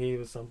 Reagan, man, he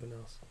was something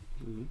else.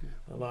 Mhm.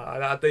 A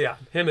lot. Yeah,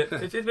 him.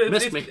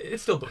 Missed me.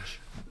 It's still Bush.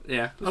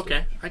 Yeah.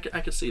 Okay, I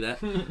could see that.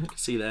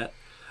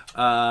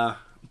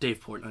 Dave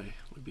Portnoy.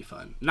 would be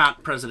fun.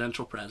 Not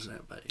presidential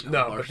president, but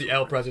No, but the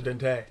El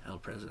Presidente El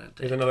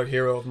Presidente. is another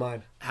hero of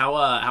mine.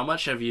 How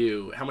much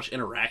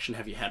interaction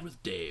have you had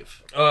with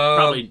Dave?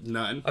 Probably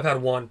none. I've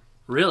had one.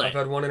 Really? I've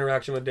had one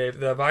interaction with Dave.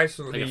 The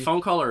a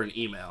phone call or an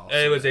email?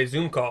 It was a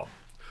Zoom call.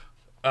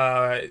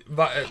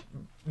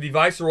 The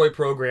Viceroy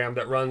program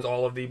that runs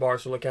all of the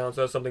Barstool accounts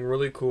does something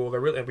really cool.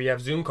 We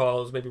have Zoom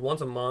calls maybe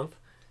once a month,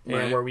 and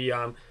Right.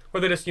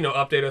 where they just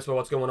update us about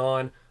what's going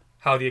on,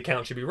 how the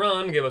account should be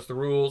run, give us the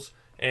rules,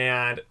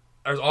 and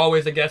there's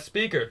always a guest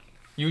speaker.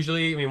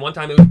 Usually, one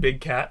time it was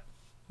Big Cat,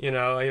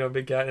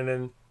 Big Cat, and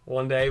then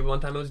one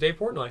time it was Dave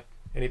Portnoy,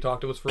 and he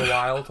talked to us for a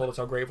while, told us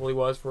how grateful he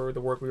was for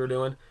the work we were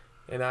doing,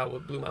 and that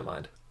blew my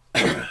mind.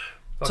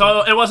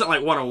 So it wasn't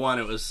like one-on-one.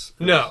 It was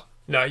No,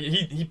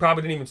 he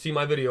probably didn't even see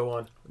my video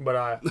on, but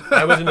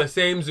I was in the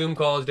same Zoom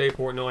call as Dave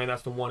Portnoy, and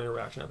that's the one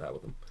interaction I've had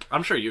with him.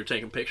 I'm sure you were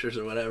taking pictures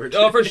or whatever.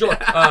 Oh, for sure.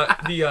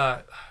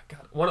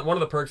 One of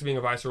the perks of being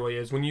a Viceroy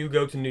is when you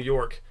go to New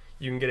York,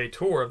 you can get a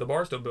tour of the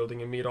Barstow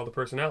building and meet all the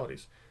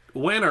personalities.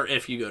 When or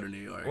if you go to New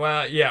York?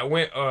 Well, yeah,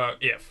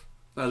 if.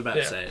 I was about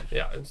to say.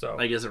 Yeah, and so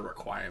is it a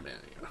requirement?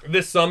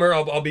 This summer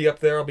I'll be up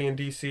there. I'll be in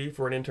DC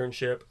for an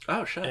internship.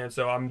 Oh shit! And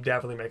so I'm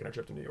definitely making a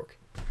trip to New York.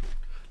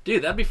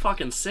 Dude, that'd be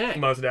fucking sick.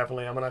 Most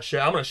definitely, I'm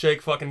gonna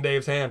shake fucking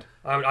Dave's hand.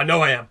 I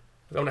know I am.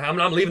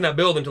 I'm leaving that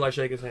building until I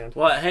shake his hand.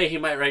 Well, hey, he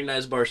might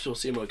recognize Barstool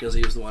Simo because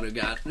he was the one who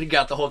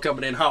got the whole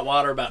company in hot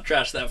water about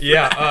trash that.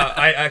 Yeah,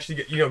 I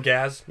actually get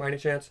Gaz by any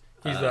chance.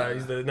 He's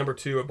the number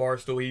 2 at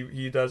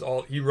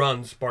Barstool. He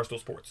runs Barstool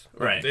Sports,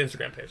 right? The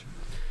Instagram page,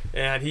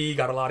 and he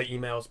got a lot of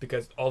emails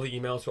because all the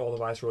emails for all the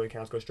Viceroy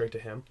accounts go straight to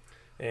him,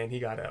 and he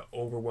got an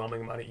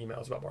overwhelming amount of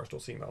emails about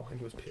Barstool Simo, and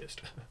he was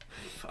pissed.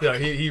 So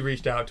he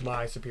reached out to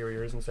my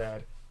superiors and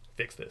said,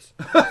 "Fix this."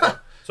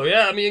 So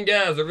yeah, me and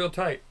Gaz are real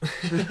tight.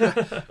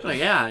 Like,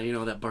 yeah,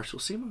 that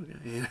Barstool Simo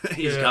guy.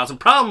 He's causing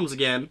problems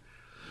again.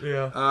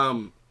 Yeah.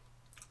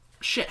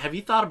 Shit, have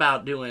you thought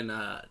about doing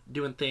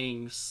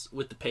things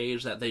with the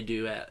page that they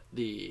do at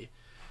the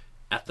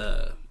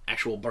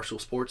actual Barstool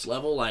Sports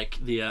level, like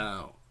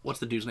the what's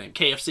the dude's name?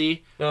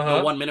 KFC,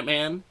 the 1 Minute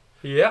Man.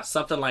 Yeah.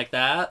 Something like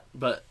that,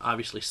 but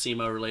obviously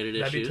Simo related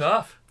issues. That'd be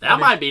tough. That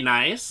might be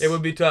nice. It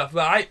would be tough,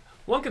 but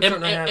one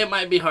concern I have. It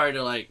might be hard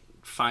to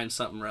find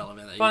something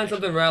relevant.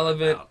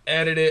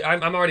 Edit it.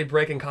 I'm already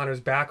breaking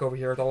Connor's back over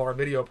here with all our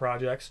video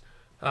projects,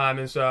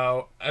 and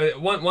so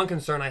one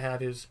concern I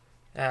have is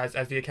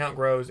as the account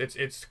grows,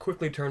 it's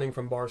quickly turning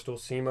from Barstool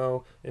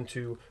Simo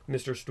into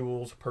Mr.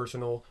 Stool's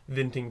personal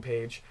venting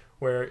page,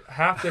 where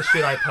half the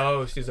shit I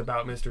post is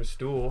about Mr.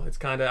 Stool. It's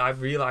kind of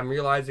I'm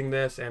realizing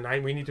this, and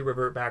we need to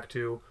revert back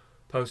to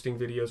posting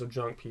videos of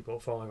drunk people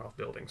falling off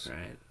buildings.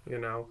 Right.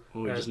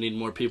 We just need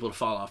more people to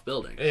fall off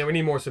buildings. Yeah, we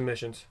need more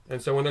submissions.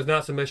 And so when there's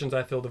not submissions,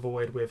 I fill the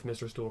void with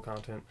Mr. Stool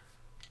content.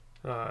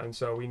 And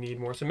so we need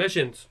more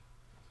submissions.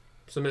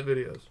 Submit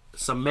videos.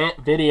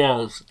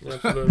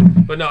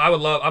 Absolutely. But no,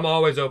 I'm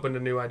always open to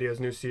new ideas,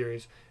 new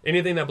series.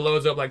 Anything that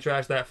blows up like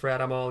Trash That Frat,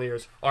 I'm all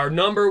ears. Our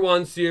number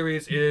 1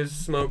 series is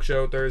Smoke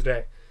Show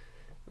Thursday.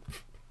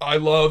 I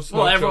love Smoke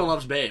Show. Well, everyone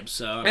loves Babes,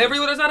 so...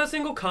 There's not a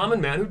single common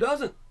man who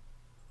doesn't.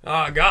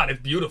 God,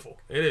 it's beautiful.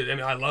 It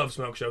is. I love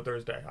Smoke Show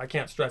Thursday. I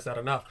can't stress that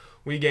enough.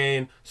 We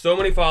gain so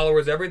many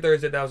followers every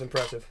Thursday. That was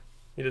impressive.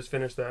 You just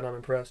finished that, and I'm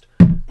impressed.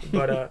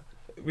 But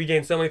we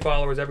gain so many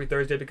followers every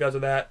Thursday because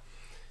of that.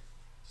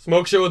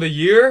 Smoke Show of the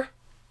Year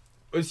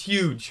was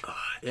huge.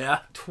 Yeah.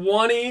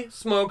 20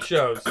 smoke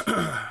shows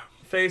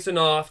facing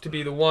off to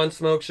be the one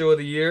Smoke Show of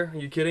the Year. Are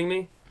you kidding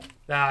me?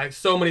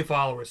 So many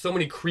followers, so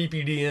many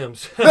creepy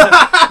DMs.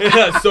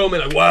 Yeah, so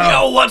many.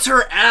 Wow. Yo, what's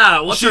her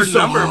What's her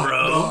number,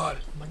 bro? God.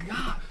 Oh my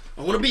God.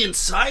 I want to be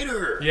inside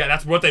her. Yeah,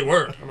 that's what they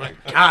were. I'm like,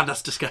 God,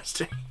 that's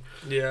disgusting.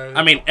 Yeah.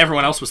 I mean,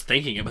 everyone else was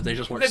thinking it, but they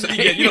just weren't saying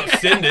it. You don't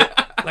send it.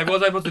 Like, what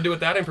was I supposed to do with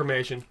that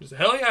information? Just,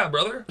 hell yeah,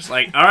 brother. It's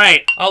like, all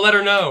right. I'll let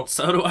her know.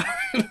 So do I.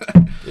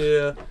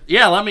 Yeah.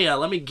 Yeah, let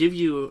me give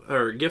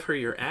her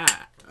your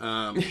at.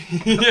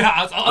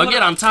 Yeah, I'll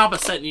get on top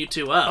of setting you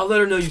two up. I'll let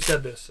her know you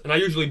said this, and I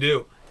usually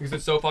do because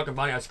it's so fucking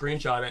funny. I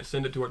screenshot it,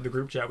 send it to the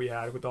group chat we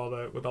had with all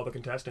the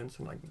contestants.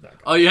 I'm like, that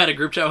guy. Oh, you had a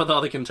group chat with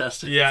all the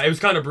contestants? Yeah, it was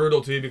kind of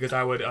brutal too because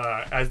I would,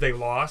 as they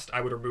lost,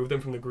 I would remove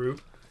them from the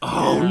group.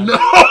 Oh no!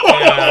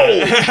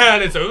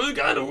 And it was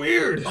kind of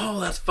weird. Oh,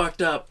 that's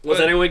fucked up.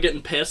 Was anyone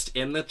getting pissed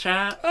in the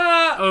chat?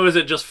 Or was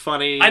it just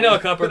funny? I know a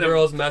couple of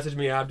girls messaged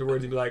me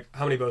afterwards and be like,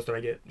 "How many votes did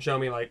I get? Show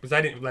me," because I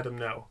didn't let them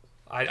know.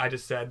 I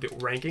just said the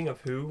ranking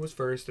of who was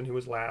first and who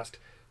was last,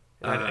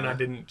 and I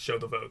didn't show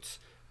the votes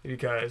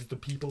because the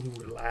people who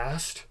were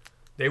last,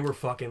 they were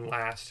fucking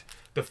last.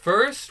 The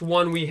first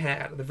one we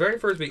had, the very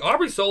first week,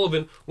 Aubrey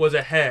Sullivan was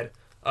ahead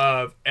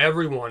of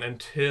everyone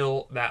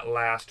until that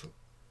last.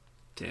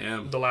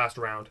 The last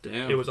round.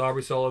 Damn. It was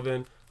Aubrey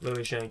Sullivan,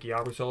 Lily Shanky.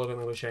 Aubrey Sullivan,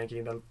 Lily Shanky.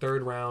 And then the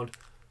third round,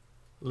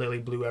 Lily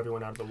blew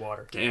everyone out of the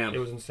water. Damn. It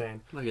was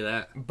insane. Look at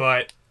that.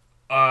 But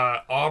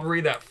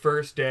Aubrey, that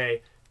first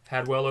day,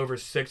 had well over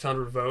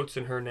 600 votes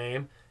in her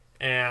name.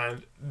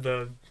 And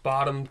the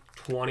bottom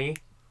 20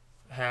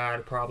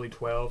 had probably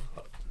 12,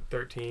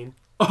 13.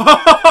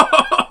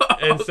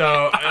 And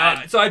so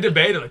I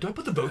debated, like, do I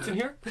put the votes in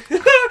here?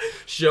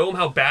 Show them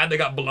how bad they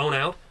got blown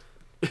out.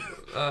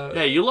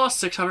 Yeah, you lost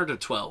 600 to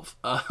 12.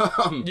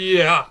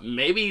 Yeah.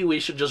 Maybe we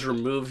should just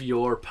remove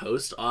your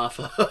post off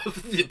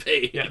of the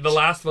page. Yeah, the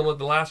last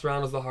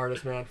round was the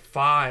hardest, man.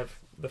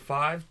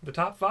 The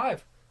top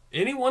 5.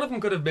 Any one of them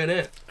could have been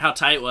it. How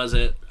tight was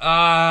it?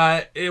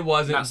 It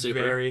wasn't Not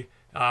super. very.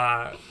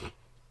 I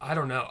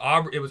don't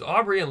know. It was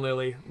Aubrey and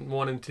Lily,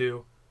 1 and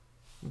 2,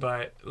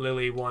 but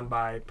Lily won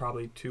by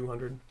probably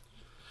 200,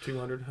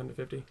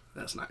 150.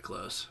 That's not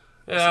close.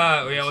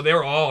 Yeah, well, they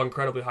were all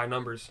incredibly high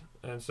numbers,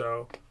 and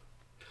so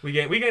we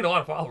gained a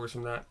lot of followers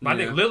from that. But I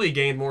think Lily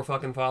gained more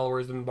fucking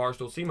followers than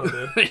Barstool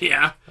SEMO did.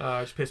 Yeah.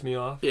 Which pissed me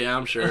off. Yeah,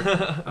 I'm sure.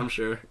 I'm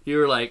sure. You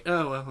were like,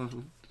 oh, well,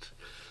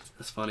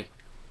 that's funny.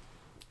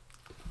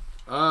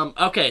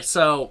 Okay,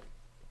 so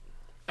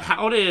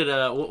how did,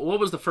 what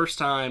was the first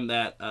time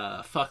that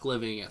fuck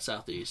living at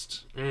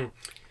Southeast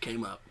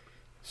came up?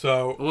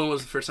 So When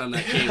was the first time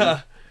that came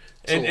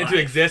into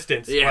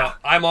existence? Yeah. Well,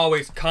 I'm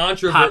always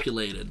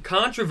populated?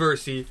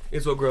 Controversy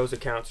is what grows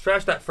accounts.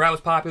 Trash That Frat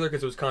was popular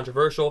because it was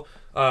controversial.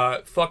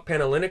 Fuck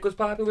Panhellenic was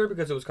popular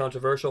because it was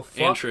controversial.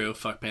 And true.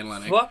 Fuck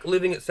Panhellenic. Fuck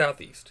living at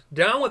Southeast.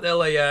 Down with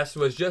LAS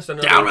was just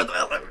another. Down with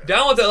LAS.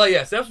 Down with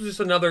LAS. That was just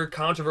another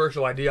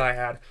controversial idea I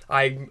had.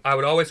 I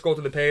would always scroll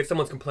through the page.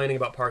 Someone's complaining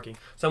about parking.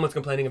 Someone's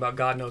complaining about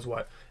God knows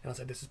what. And I was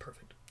like, this is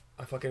perfect.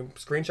 I fucking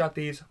screenshot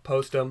these,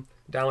 post them.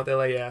 Down with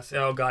LAS.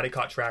 Oh god, it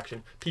caught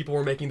traction. People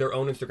were making their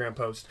own Instagram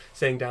posts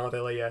saying Down with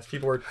LAS.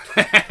 People were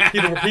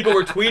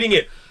tweeting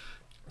it.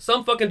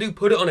 Some fucking dude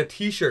put it on a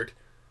T-shirt.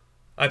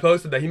 I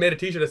posted that. He made a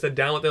T-shirt that said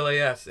Down with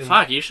LAS. And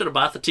Fuck, you should have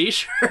bought the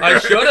T-shirt. I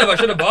should have. I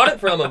should have bought it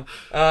from him.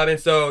 And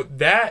so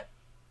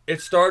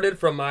it started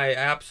from my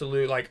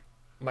absolute, like,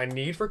 my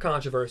need for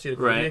controversy to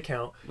grow the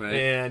account. Right.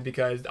 And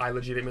because I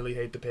legitimately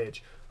hate the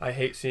page. I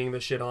hate seeing the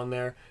shit on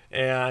there.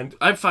 And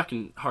I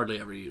fucking hardly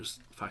ever use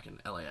fucking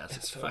LAS.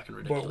 It's fucking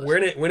ridiculous.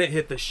 But when it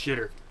hit the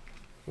shitter,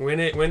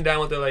 when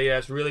Down with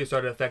LAS really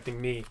started affecting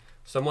me,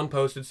 someone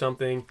posted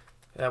something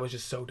that was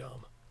just so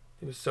dumb.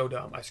 It was so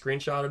dumb. I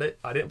screenshotted it.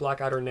 I didn't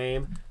black out her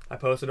name. I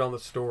posted it on the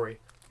story,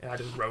 and I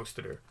just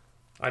roasted her.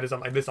 I'm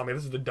like, this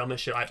is the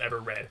dumbest shit I've ever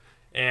read.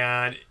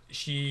 And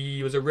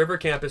she was a River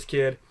Campus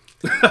kid,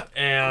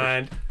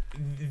 and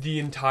the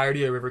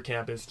entirety of River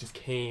Campus just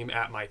came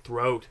at my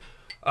throat.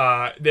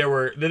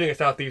 Living at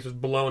Southeast was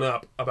blown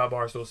up about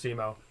Barstool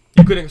SEMO.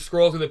 You couldn't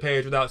scroll through the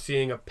page without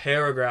seeing a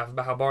paragraph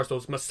about how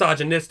Barstool's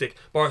misogynistic,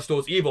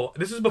 Barstool's evil.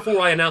 This is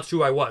before I announced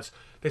who I was.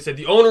 They said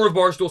the owner of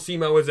Barstool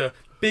SEMO is a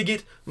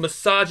bigot,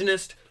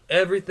 misogynist,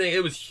 everything.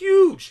 It was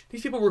huge.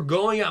 These people were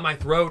going at my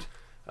throat.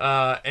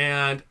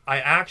 And I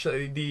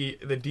actually,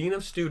 the dean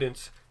of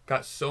students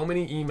got so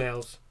many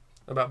emails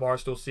about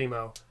Barstool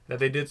SEMO that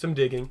they did some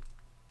digging.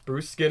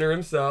 Bruce Skinner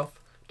himself,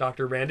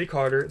 Dr. Randy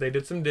Carter, they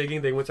did some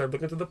digging. They started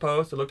looking through the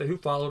post. They looked at who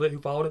followed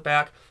it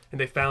back, and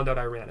they found out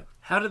I ran it.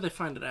 How did they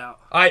find it out?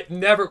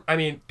 There were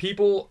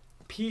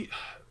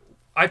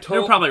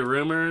probably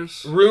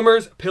rumors.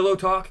 Rumors, pillow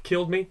talk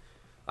killed me.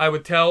 I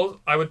would tell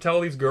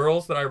these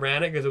girls that I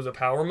ran it because it was a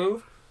power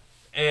move.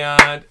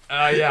 And,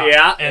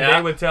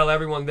 they would tell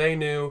everyone they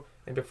knew.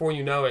 And before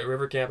you know it,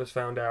 River Campus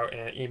found out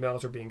and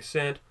emails are being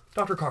sent.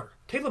 Dr. Carter,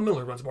 Caleb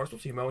Miller runs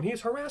Barstool SEMO and he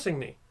is harassing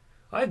me.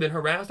 I've been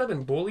harassed, I've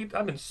been bullied,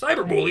 I've been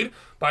cyberbullied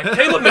by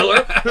Caleb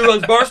Miller who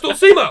runs Barstool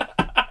SEMO.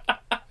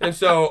 And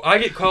so I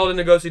get called in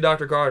to go see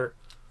Dr. Carter.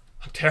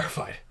 I'm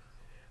terrified.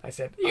 I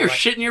said, You're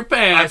shitting your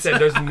pants. I said,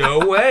 there's no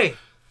way.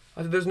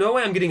 There's no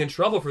way I'm getting in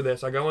trouble for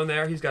this. I go in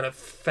there, he's got a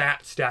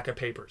fat stack of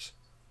papers.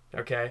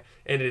 Okay?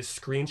 And it is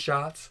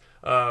screenshots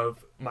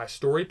of my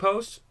story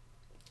posts.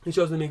 He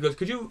shows them to me and goes,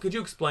 could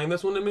you explain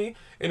this one to me?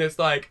 And it's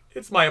like,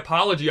 it's my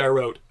apology I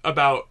wrote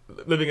about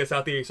living in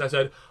Southeast. I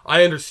said,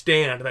 I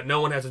understand that no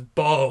one has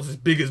balls as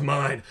big as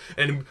mine.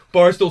 And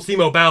Barstool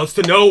SEMO bows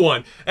to no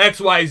one.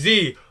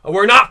 XYZ.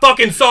 We're not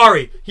fucking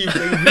sorry. He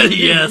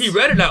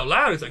read it out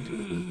loud. He's like,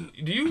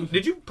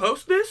 did you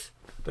post this?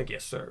 I'm like,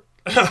 yes, sir.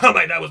 I'm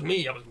like, that was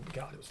me.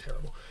 God, it was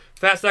terrible.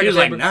 Fat stack. He was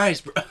like,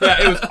 nice, bro.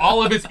 Yeah, it was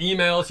all of his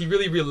emails. He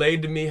really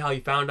relayed to me how he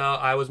found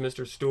out I was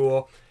Mr.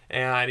 Stool.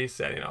 And he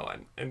said,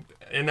 and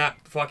in that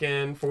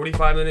fucking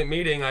 45-minute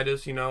meeting, I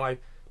just, I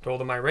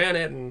told him I ran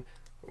it and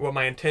what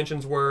my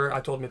intentions were.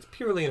 I told him it's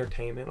purely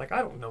entertainment. Like, I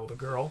don't know the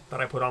girl that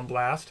I put on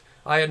blast.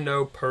 I had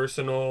no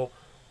personal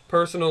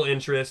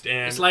interest in...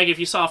 It's like if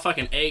you saw a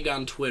fucking egg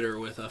on Twitter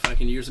with a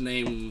fucking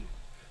username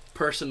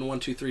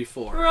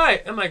person1234.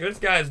 Right. I'm like, this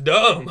guy's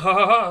dumb. Ha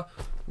ha ha.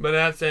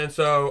 But and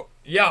so,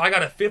 yeah, I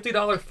got a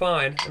 $50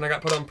 fine and I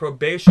got put on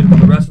probation for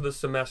the rest of the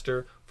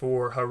semester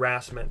for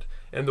harassment.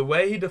 And the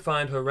way he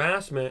defined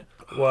harassment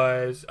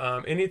was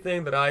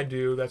anything that I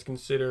do that's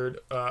considered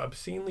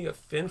obscenely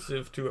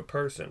offensive to a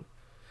person.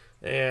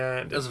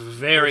 And that's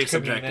very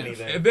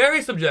subjective.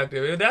 Very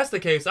subjective. If that's the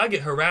case, I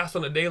get harassed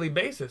on a daily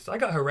basis. I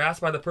got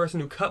harassed by the person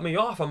who cut me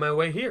off on my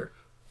way here.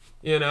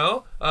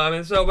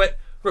 And so, but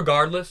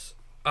regardless,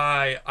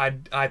 I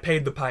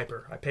paid the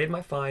piper. I paid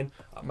my fine.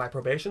 My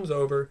probation's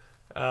over.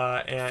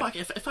 And fuck,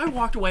 if I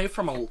walked away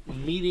from a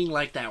meeting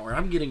like that where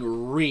I'm getting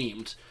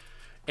reamed,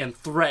 and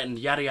threatened,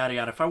 yada, yada,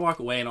 yada. If I walk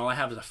away and all I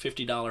have is a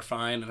 $50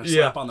 fine and a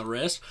slap on the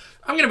wrist,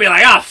 I'm going to be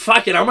like,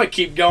 fuck it. I'm going to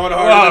keep going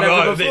harder than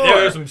ever before.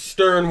 There are some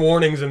stern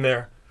warnings in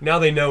there. Now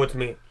they know it's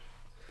me.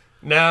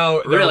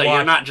 Now really,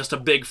 you're not just a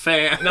big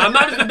fan. No, I'm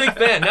not just a big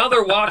fan. Now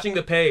they're watching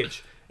the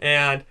page.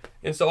 And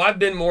so I've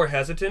been more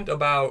hesitant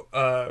about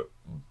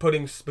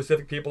putting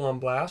specific people on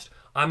blast.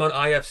 I'm on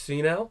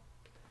IFC now.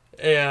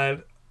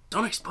 And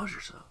don't expose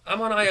yourself.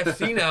 I'm on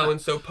IFC now, and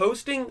so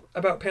posting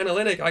about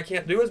Panhellenic, I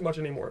can't do as much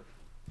anymore.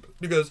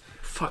 Because...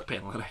 Fuck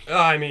Panhellenic.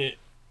 I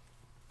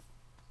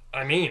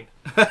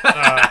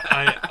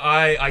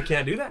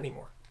can't do that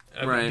anymore.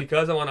 Right.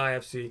 Because I'm on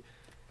IFC.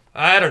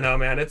 I don't know,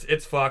 man.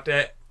 It's fucked.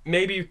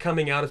 Maybe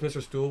coming out as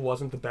Mr. Stool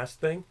wasn't the best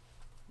thing.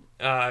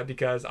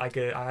 Because I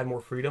had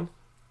more freedom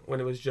when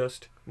it was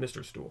just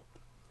Mr. Stool.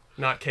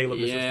 Not Caleb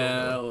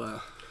Mr.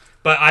 Stool.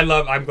 But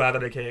I'm glad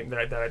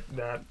that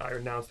that I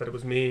announced that it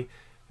was me.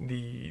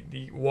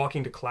 The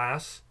walking to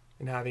class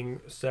and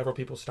having several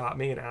people stop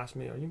me and ask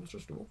me, "Are you Mr.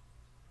 Stool?"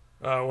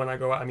 When I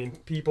go out, I mean,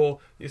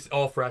 people, it's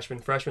all freshmen.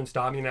 Freshmen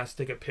stop me and ask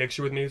to take a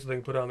picture with me so they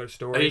can put it on their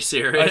story. Are you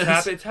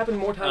serious? It's happened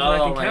more times than I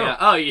can count.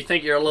 God. Oh, you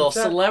think you're a little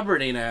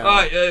celebrity now?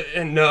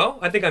 And no,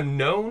 I think I'm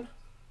known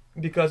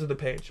because of the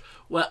page.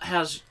 Well,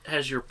 has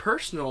your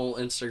personal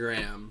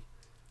Instagram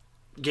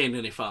gained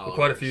any followers?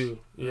 Quite a few.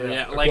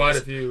 Yeah, like, quite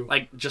a few.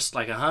 Like just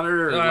like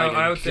 100 or I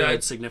like would a say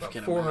good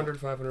significant 400,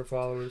 500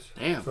 followers.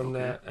 Damn. From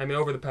that. I mean,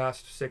 over the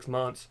past 6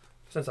 months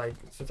since I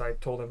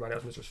told everybody I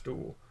was Mr.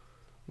 Stool,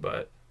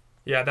 but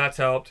yeah, that's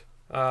helped.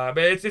 But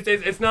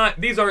it's not.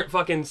 These aren't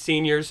fucking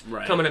seniors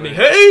coming at me.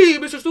 Hey,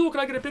 Mr. Stool, can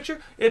I get a picture?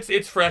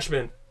 It's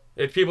freshmen.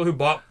 It's people who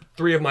bought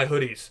 3 of my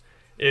hoodies.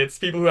 It's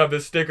people who have the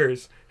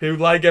stickers, who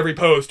like every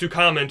post, who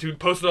comment, who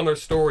post it on their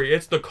story.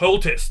 It's the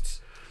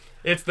cultists.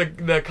 It's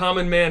the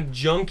common man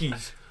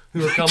junkies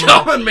who are coming. The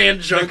common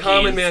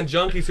man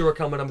junkies who are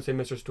coming up and say,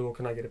 "Mr. Stool,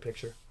 can I get a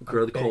picture?"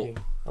 Grow the cult.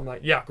 I'm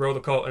like, yeah, grow the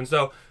cult. And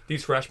so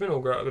these freshmen will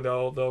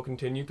grow. They'll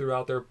continue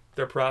throughout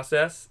their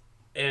process.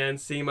 And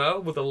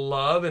SEMO, with a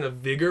love and a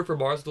vigor for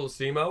Barstool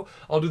SEMO,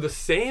 I'll do the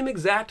same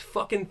exact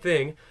fucking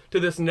thing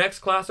to this next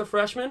class of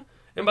freshmen.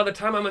 And by the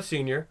time I'm a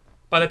senior,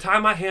 by the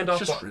time I hand off,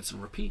 just rinse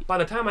and repeat. By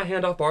the time I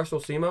hand off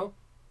Barstool SEMO,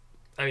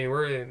 I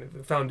mean,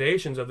 the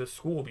foundations of this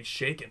school will be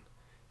shaken.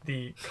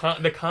 The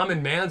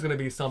common man's gonna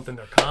be something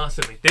they're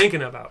constantly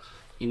thinking about.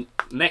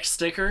 Next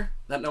sticker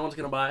that no one's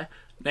gonna buy.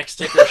 Next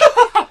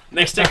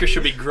sticker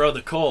should be grow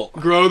the cult.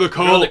 Grow the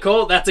cult. Grow the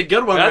cult. That's a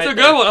good one. That's a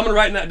good one. I'm gonna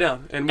write that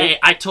down. And hey,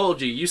 I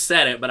told you. You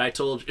said it, but I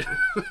told you.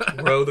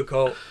 Grow the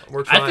cult.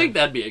 We're trying. I think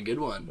that'd be a good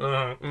one.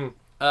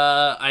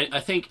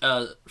 I think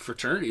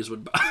fraternities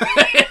would buy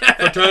it.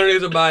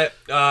 Fraternities would buy it.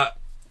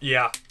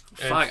 Yeah.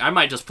 Fuck, I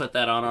might just put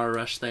that on our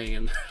Rush thing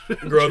and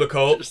grow the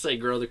cult. Just say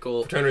grow the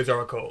cult. Fraternities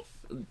are a cult.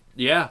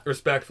 Yeah.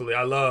 Respectfully,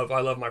 I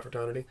love my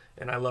fraternity,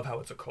 and I love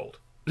how it's a cult.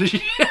 Yeah.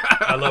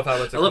 I love how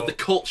it's a cult. I love the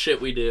cult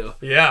shit we do.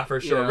 Yeah, for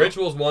sure. You know?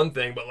 Ritual's one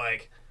thing, but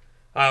like,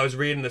 I was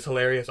reading this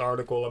hilarious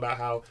article about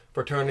how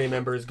fraternity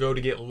members go to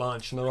get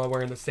lunch, and they're all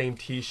wearing the same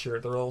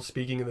T-shirt. They're all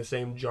speaking in the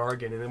same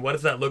jargon. And then what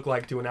does that look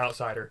like to an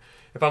outsider?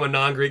 If I'm a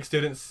non-Greek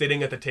student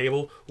sitting at the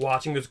table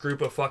watching this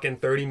group of fucking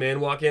 30 men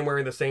walk in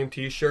wearing the same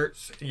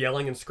T-shirts,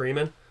 yelling and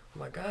screaming, oh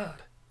my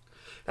God.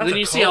 And then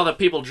you see all the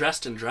people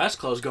dressed in dress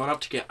clothes going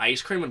up to get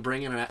ice cream and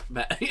bringing it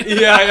back.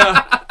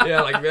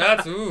 Yeah, like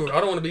that's, I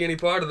don't want to be any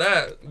part of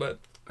that. But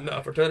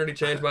no, fraternity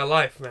changed my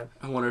life, man.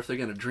 I wonder if they're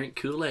going to drink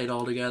Kool-Aid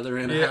all together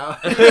in a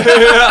house.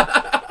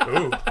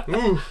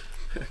 Ooh.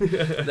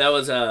 That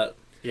was,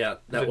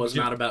 that was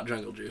not about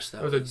Jungle Juice.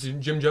 That was a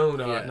Jim Jones,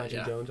 not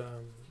Jim Jones.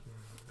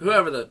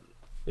 Whoever the...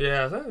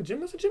 Yeah, was it Jim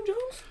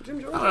Jones? Jim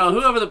Jones? I don't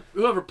know,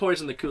 whoever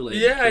poisoned the Kool-Aid.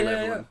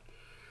 Yeah.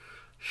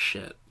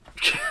 Shit.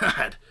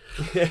 God.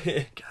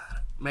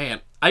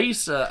 Man, I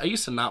used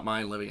to not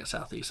mind living in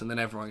Southeast, and then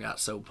everyone got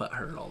so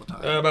butthurt all the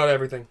time about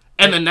everything.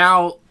 And then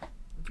now,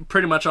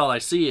 pretty much all I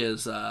see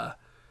is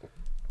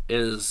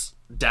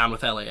down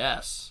with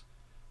LAS.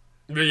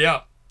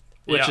 Yeah,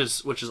 which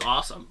is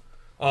awesome.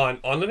 On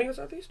living in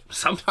Southeast?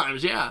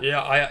 Sometimes, yeah.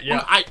 Yeah.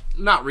 Well, I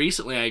not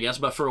recently, I guess,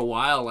 but for a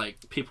while,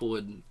 like people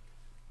would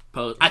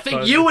post. I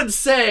think you would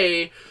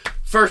say.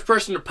 First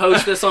person to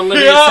post this on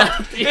Living in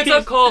Southeast. It's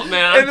a cult,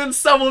 man. And then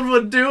someone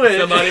would do it.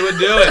 Somebody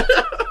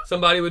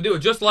would do it.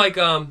 Just like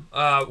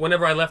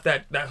whenever I left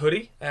that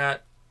hoodie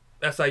at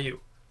SIU.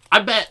 I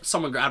bet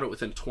someone grabbed it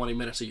within 20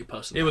 minutes of you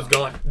posting it. It was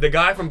gone. The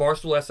guy from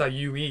Barstool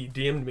SIUC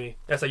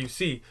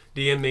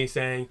DM'd me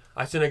saying,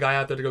 I sent a guy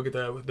out there to go get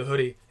the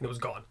hoodie, and it was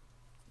gone.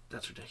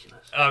 That's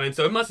ridiculous. I mean,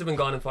 so it must have been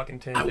gone in fucking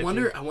 10 I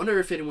wonder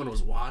if anyone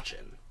was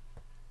watching.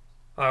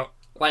 Oh.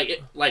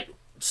 Like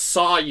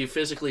saw you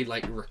physically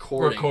like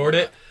record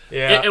it.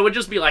 Yeah, it would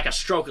just be like a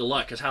stroke of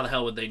luck, because how the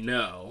hell would they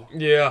know?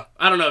 Yeah,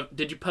 I don't know.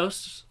 Did you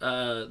post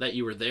that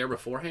you were there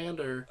beforehand,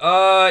 or?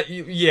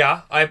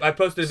 Yeah, I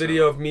posted a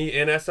video of me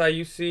in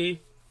SIUC,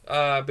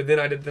 but then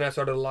I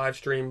started a live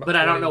stream. But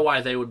I don't know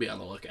why they would be on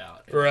the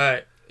lookout.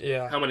 Right.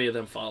 Yeah. How many of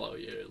them follow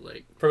you?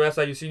 Like From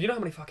SIUC, you know how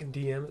many fucking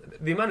DMs?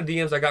 The amount of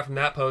DMs I got from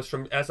that post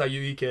from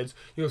SIUE kids.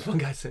 You know, one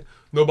guy said,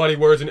 "Nobody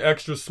wears an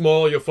extra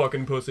small, you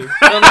fucking pussy." And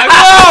I'm like,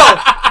 whoa!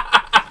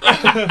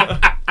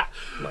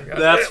 Oh my God.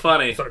 That's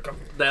funny. That's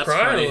That's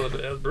funny. a little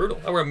bit. That's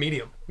brutal. I wear a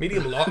medium,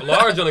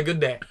 large on a good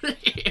day.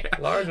 yeah.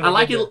 Large. On I a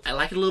like good it. I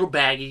like it a little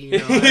baggy. You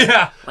know,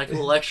 Yeah. like a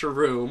little extra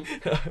room.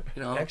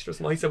 You know. Extra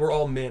small. He said we're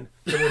all men.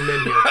 So we're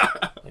men here.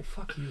 Like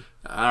fuck you.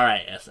 All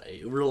right,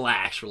 SIU.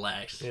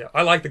 Relax. Yeah,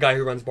 I like the guy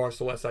who runs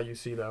Barstool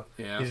SIUC though.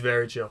 Yeah. He's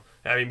very chill.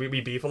 I mean,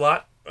 we beef a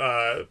lot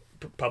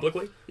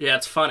publicly. Yeah,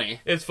 it's funny.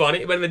 It's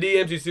funny, but in the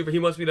DMs he's super. He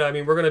wants me to. I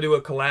mean, we're gonna do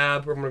a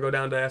collab. We're gonna go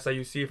down to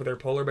SIUC for their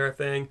polar bear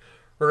thing.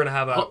 We're gonna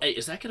have a. Oh, hey,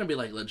 is that gonna be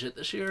like legit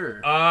this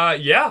year?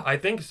 Yeah, I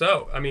think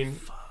so. I mean,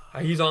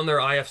 he's on their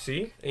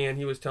IFC, and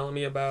he was telling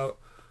me about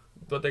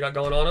what they got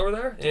going on over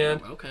there,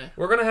 and Okay.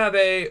 we're gonna have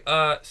a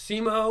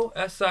SEMO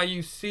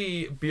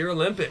SIUC Beer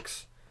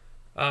Olympics.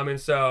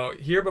 And so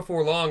here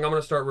before long, I'm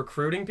gonna start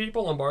recruiting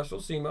people on Barstool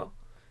SEMO.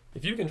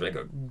 If you can drink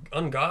an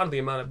ungodly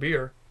amount of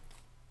beer,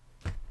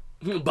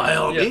 By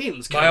all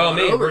means. by all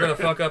means, over. we're gonna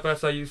fuck up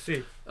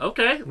SIUC.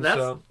 Okay,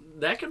 So-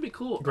 that could be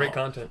cool. Great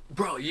content.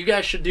 Bro, you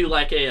guys should do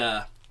like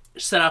a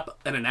set up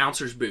an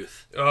announcer's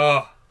booth.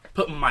 Oh,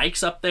 Put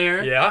mics up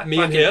there. yeah, me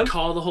and Fucking him.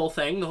 call the whole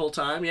thing the whole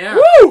time. Yeah.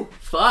 Woo!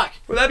 Fuck.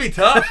 Well, that'd be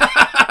tough.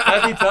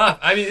 That'd be tough.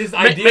 I mean, this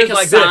idea Make is a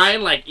like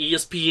sign like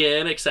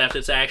ESPN, except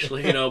it's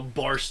actually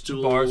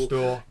Barstool,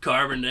 Barstool.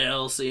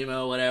 Carbondale,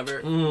 SEMO,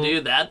 whatever. Mhm.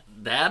 Dude,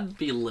 that'd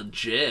be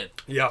legit.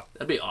 this. Yeah.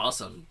 That'd be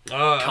awesome.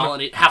 I'm-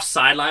 Calling have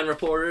sideline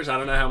reporters. I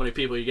don't know how many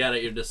people you got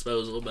at your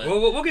disposal, but Well,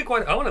 we'll get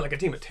quite. I want like a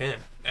team of 10,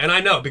 and I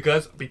know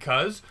because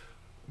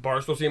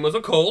Barstool SEMO is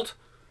a cult.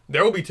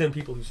 There will be 10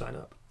 people who sign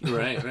up.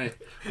 right.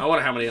 I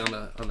wonder how many on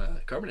the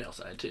Carbondale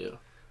side too.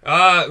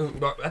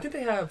 I think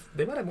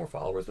they might have more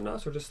followers than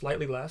us, or just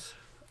slightly less.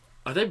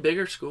 Are they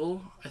bigger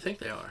school? I think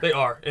they are. They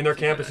are, and their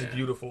campus Yeah. is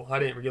beautiful. I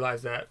didn't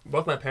realize that.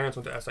 Both my parents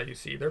went to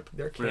SIUC.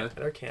 Really?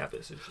 Their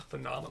campus is just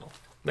phenomenal.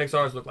 Makes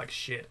ours look like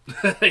shit,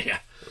 yeah.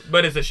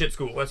 but it's a shit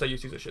school.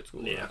 SIUC is a shit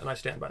school, Yeah. and I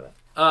stand by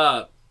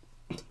that.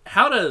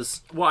 How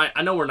does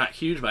I know we're not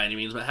huge by any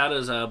means, but how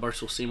does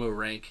Barstool SEMO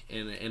rank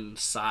in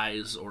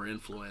size or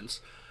influence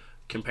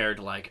compared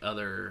to like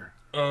other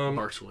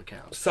Barstool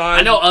accounts? Size-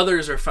 I know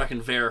others are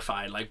fucking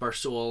verified, like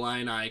Barstool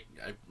Illini. I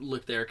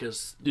looked there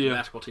because the Yeah.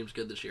 basketball team's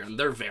good this year, and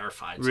they're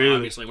verified. So Really?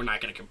 obviously we're not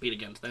going to compete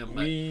against them.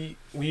 But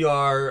We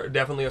are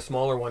definitely a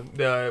smaller one.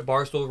 The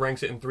Barstool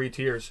ranks it in 3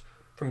 tiers,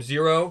 from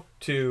 0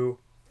 to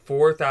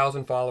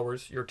 4,000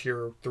 followers, you're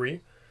tier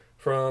 3.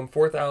 From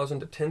 4,000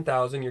 to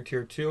 10,000, you're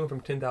tier 2, and from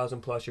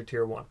 10,000 plus, you're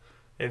tier 1.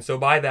 And so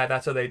by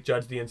that's how they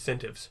judge the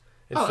incentives.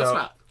 And Oh, so that's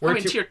not. I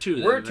mean, tier 2.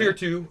 Then, We're a tier right?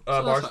 2 So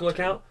that's Barstool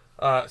not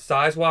account.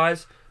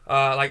 Size-wise,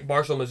 like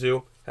Barstool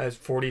Mizzou has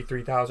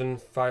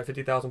 43,000,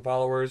 50,000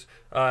 followers.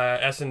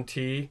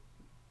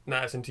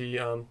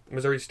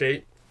 Missouri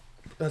State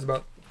has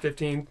about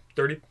 20,000.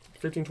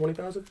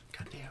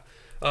 Goddamn.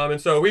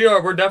 And so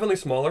we're definitely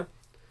smaller.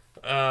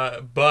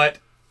 But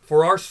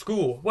for our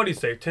school, what do you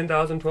say,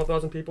 10,000,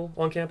 12,000 people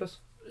on campus?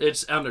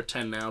 It's under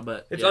 10 now,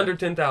 but It's yeah. under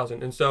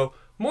 10,000. And so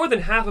more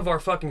than half of our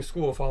fucking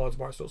school follows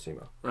Barstool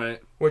SEMO, Right.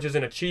 which is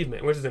an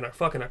achievement, which is a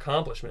fucking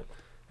accomplishment.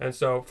 And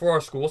so for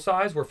our school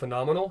size, we're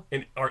phenomenal,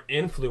 and our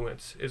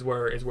influence is where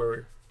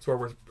we're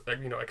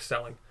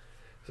excelling.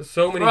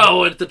 So many.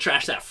 Bro, with the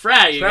Trash That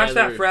Frat, you Trash guys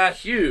That are Frat,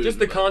 huge. just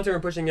the but- content we're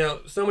pushing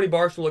out. So many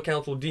Barstool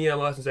accounts will DM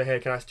us and say, "Hey,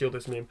 can I steal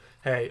this meme?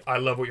 Hey, I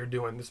love what you're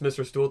doing. This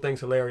Mr. Stool thing's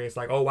hilarious.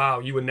 Like, oh wow,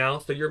 you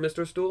announced that you're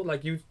Mr. Stool.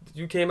 Like you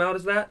came out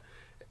as that."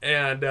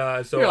 And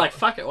so You're like,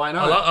 fuck it, why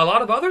not? a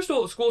lot of other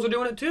schools are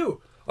doing it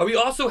too. We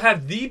also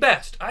have the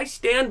best. I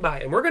stand by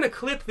it. And we're gonna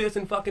clip this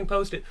and fucking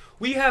post it.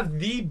 We have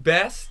the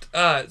best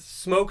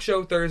smoke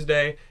show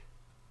Thursday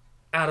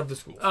out of the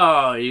schools.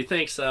 Oh, you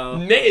think so?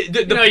 You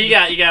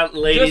You got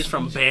ladies just-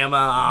 from Bama,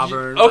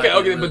 Auburn.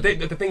 Okay, but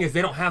the thing is,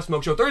 they don't have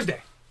Smoke Show Thursday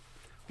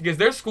because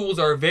their schools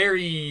are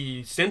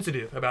very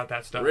sensitive about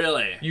that stuff.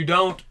 Really? You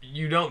don't.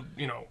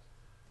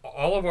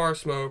 All of our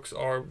smokes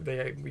are.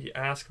 We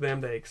ask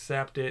them, they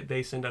accept it.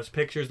 They send us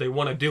pictures. They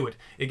want to do it.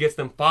 It gets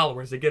them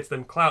followers. It gets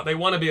them clout. They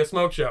want to be a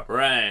smoke show.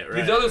 Right.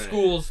 These other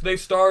schools, they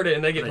start it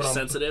and they get Are they put on.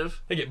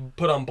 sensitive? They get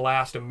put on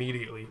blast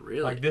immediately.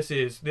 Really? Like this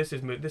is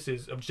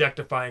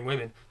objectifying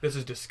women. This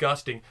is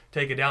disgusting.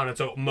 Take it down. And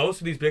so most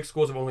of these big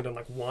schools have only done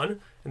like one,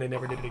 and they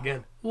never did it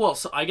again. Well,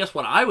 so I guess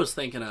what I was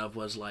thinking of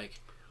was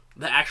like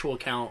the actual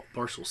account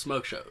Barstool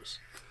Smoke Shows.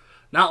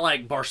 Not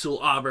like Barstool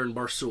Auburn,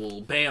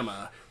 Barstool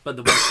Bama, but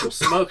the Barstool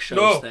Smoke Shows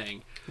No.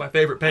 thing. My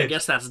favorite page. I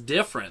guess that's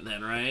different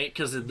then, right?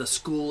 Because the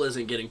school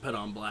isn't getting put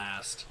on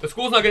blast. The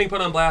school's not getting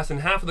put on blast, and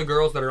half of the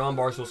girls that are on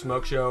Barstool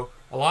Smoke Show,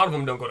 a lot of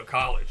them don't go to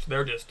college.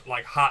 They're just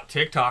like hot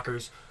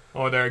TikTokers,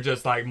 or they're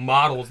just like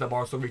models that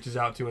Barstool reaches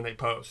out to and they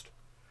post.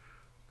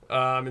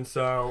 And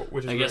so,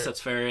 which is I guess great.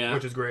 that's fair, yeah.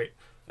 Which is great.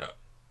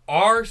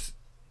 Our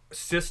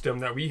system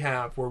that we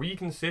have, where we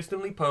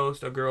consistently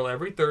post a girl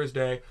every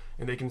Thursday,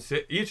 and they can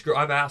sit each girl.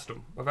 I've asked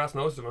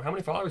most of them, how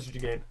many followers did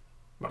you gain?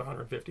 About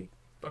 150,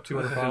 about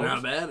 200 followers.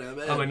 Not bad, not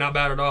bad. I'm like, not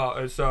bad at all.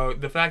 And so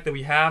the fact that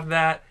we have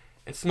that,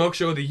 Smoke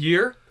Show of the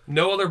Year.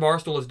 No other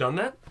barstool has done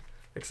that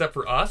except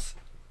for us.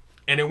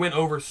 And it went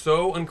over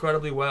so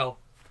incredibly well.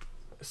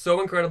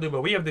 So incredibly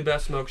well. We have the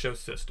best smoke show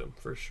system,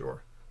 for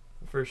sure.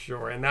 For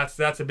sure. And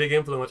that's a big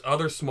influence.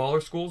 Other smaller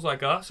schools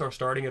like us are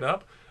starting it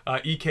up.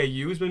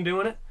 EKU's been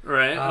doing it.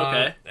 Right,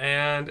 okay.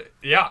 And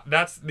yeah,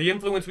 that's the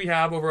influence we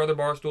have over other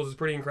barstools is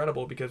pretty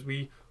incredible because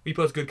we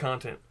post good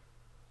content.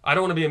 I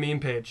don't want to be a meme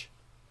page.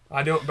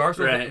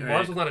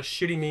 Barstool's not a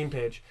shitty meme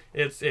page.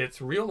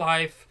 It's real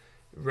life,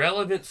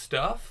 relevant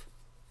stuff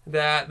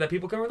that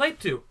people can relate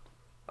to.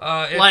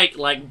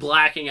 Like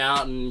blacking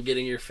out and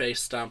getting your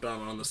face stomped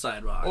on the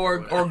sidewalk, or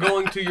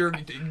going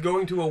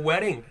to a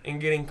wedding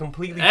and getting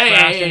completely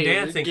trashed and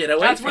dancing.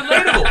 That's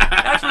relatable.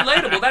 That's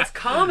relatable. That's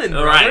common,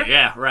 brother. Right?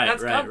 Yeah. Right.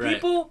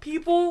 Right.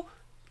 People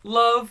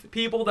love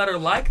people that are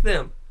like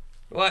them.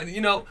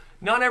 Well,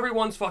 not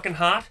everyone's fucking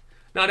hot.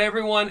 Not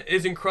everyone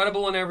is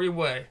incredible in every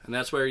way. And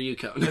that's where you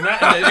come.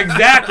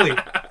 Exactly.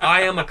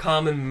 I am a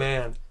common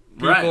man.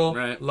 People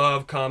right.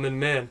 love common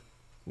men.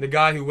 The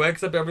guy who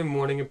wakes up every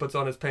morning and puts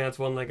on his pants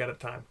one leg at a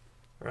time,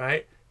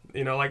 right?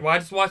 Like I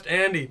just watched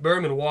Andy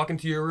Berman walk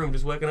into your room,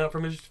 just waking up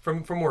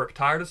from work,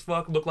 tired as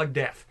fuck, look like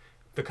death.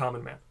 The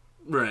common man.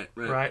 Right.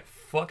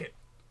 Fuck it.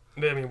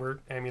 There's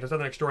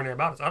nothing extraordinary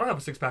about us. I don't have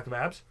a 6-pack of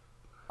abs.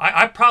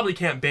 I probably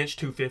can't bench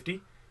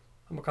 250.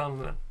 I'm a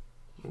common man,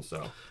 and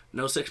so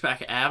no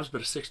 6-pack of abs, but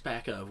a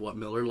 6-pack of what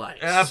Miller likes.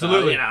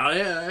 Absolutely.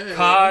 So,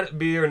 Cod,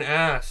 beer, and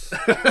ass.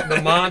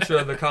 The mantra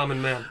of the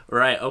common man.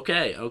 Right.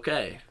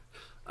 Okay.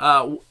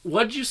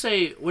 What'd you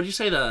say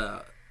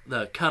the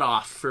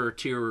cutoff for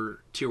tier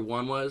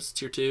 1 was?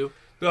 Tier 2?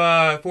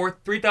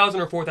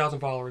 3,000 or 4,000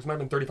 followers. Might have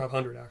been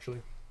 3,500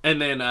 actually.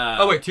 And then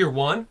tier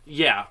 1?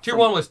 Yeah. Tier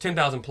 1 was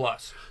 10,000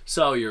 plus.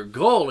 So your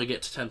goal to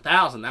get to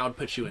 10,000, that would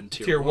put you in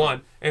tier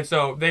 1. And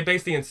so they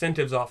base the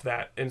incentives off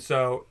that. And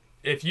so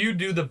if you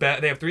do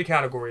they have 3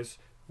 categories.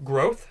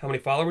 Growth, how many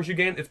followers you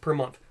gain, it's per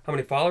month. How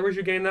many followers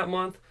you gain that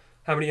month,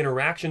 how many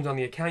interactions on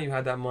the account you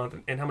had that month,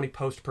 and how many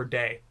posts per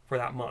day for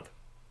that month.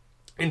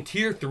 In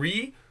tier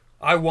 3,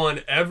 I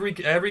won every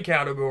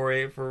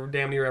category for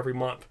damn near every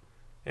month.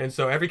 And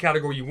so every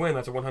category you win,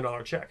 that's a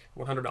 $100 check.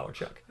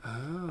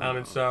 Oh.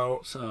 And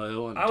so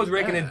I was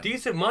raking in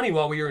decent money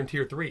while we were in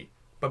tier 3.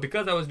 But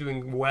because I was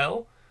doing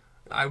well,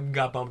 I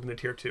got bumped into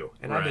tier 2.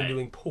 And I've been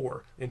doing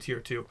poor in tier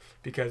 2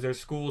 because there's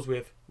schools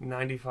with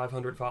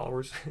 9,500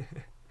 followers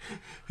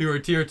who are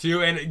tier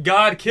 2. And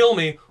God kill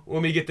me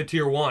when we get to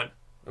tier 1.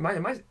 Am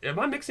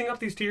I mixing up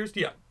these tiers?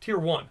 Yeah, tier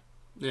 1.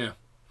 Yeah.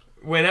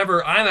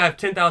 Whenever I have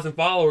 10,000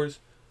 followers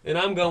and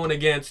I'm going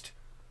against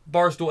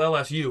Barstool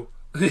LSU,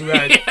 who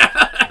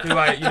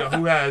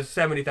has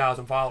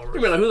 70,000 followers.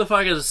 You're like, who the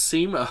fuck is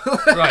SEMO?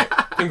 Right.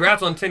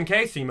 Congrats on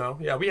 10K,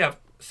 SEMO. Yeah, we have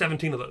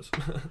 17 of those.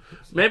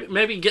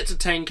 maybe get to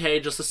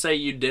 10K just to say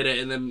you did it,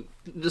 and then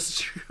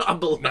just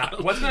what's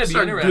going to be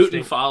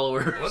interesting?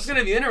 Followers. What's going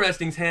to be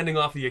interesting is handing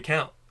off the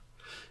account.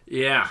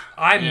 Yeah.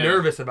 I'm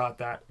nervous about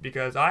that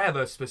because I have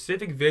a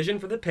specific vision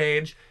for the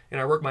page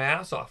and I work my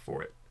ass off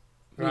for it.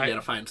 Right? You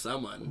gotta find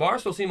someone.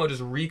 Barstool SEMO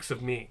just reeks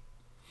of me.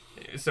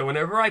 So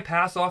whenever I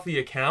pass off the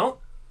account,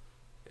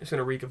 it's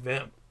gonna reek of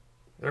them.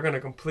 They're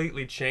gonna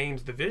completely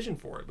change the vision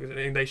for it.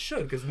 And they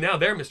should, because now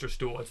they're Mr.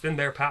 Stool. It's in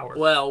their power.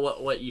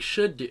 Well, what you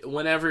should do,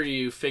 whenever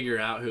you figure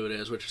out who it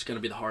is, which is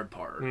gonna be the hard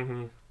part,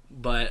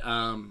 but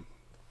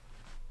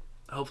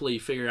hopefully you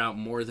figure out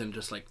more than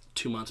just like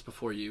 2 months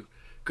before you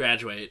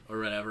graduate or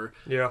whatever.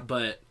 Yeah.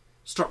 But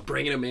start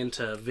bringing them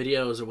into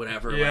videos or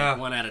whatever, like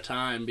one at a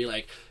time. Be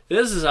like,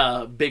 this is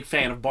a big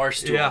fan of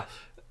Barstool. Yeah.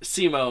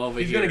 SEMO over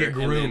here. He's going to get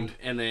groomed.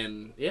 And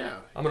then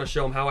I'm going to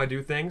show him how I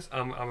do things.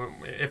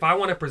 If I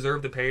want to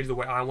preserve the page the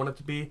way I want it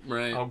to be,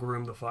 I'll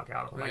groom the fuck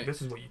out of him. Like,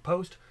 this is what you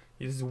post.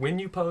 This is when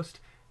you post.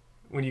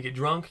 When you get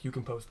drunk, you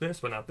can post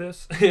this, but not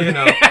this.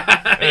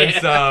 And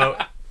so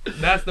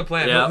that's the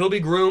plan. Yep. He'll be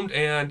groomed,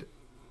 and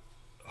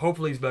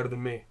hopefully he's better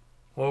than me.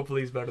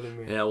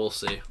 Yeah, we'll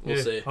see. We'll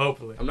see.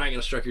 Hopefully. I'm not going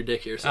to stroke your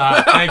dick here. So.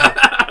 Thank you.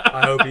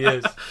 I hope he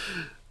is.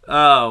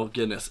 Oh,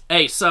 goodness.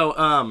 Hey,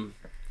 so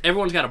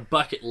everyone's got a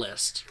bucket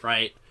list,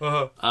 right?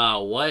 Uh-huh.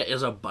 What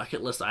is a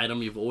bucket list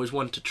item you've always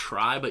wanted to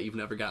try, but you've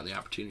never gotten the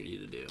opportunity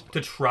to do?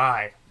 To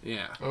try?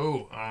 Yeah.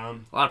 Oh, a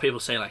lot of people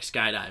say, like,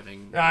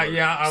 skydiving.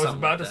 Yeah, I was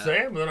about to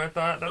say it, but then I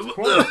thought, that's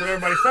cool. That's what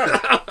everybody said.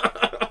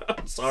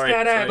 Sorry.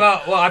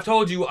 Well, I've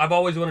told you, I've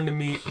always wanted to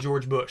meet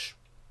George Bush.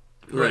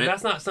 Right.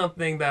 That's not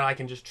something that I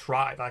can just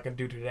try, that I can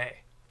do today.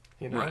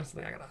 Right. It's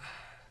something I gotta...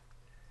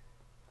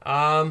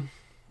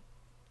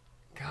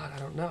 God, I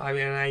don't know. I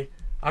mean,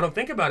 I don't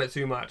think about it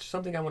too much.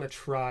 Something I want to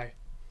try.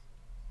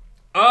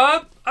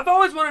 I've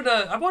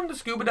wanted to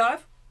scuba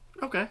dive.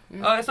 Okay.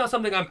 Yeah. It's not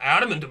something I'm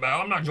adamant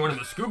about. I'm not joining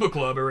the scuba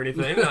club or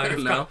anything.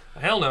 No.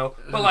 Hell no.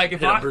 But like,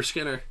 Bruce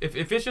Skinner. If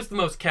it's just the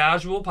most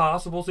casual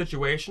possible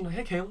situation,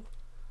 hey Caleb,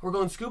 we're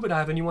going scuba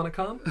diving. You want to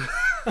come?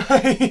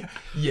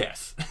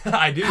 Yes,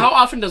 I do. How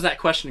often does that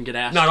question get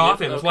asked? Not to you?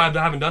 often. That's why I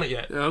haven't done it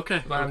yet. Okay.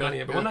 That's why I haven't done it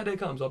yet. But when that day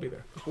comes, I'll be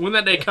there. When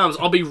that day comes,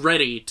 I'll be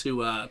ready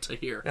to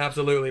hear.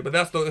 Absolutely. But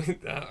that's the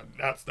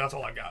that's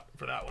all I got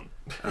for that one.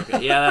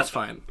 Okay, yeah, that's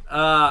fine.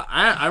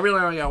 I really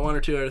only got one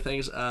or two other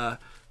things.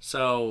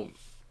 So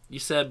you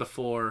said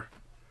before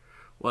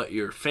what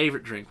your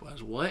favorite drink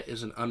was. What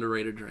is an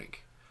underrated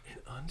drink?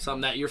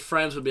 Something that your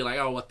friends would be like,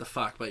 oh, what the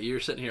fuck? But you're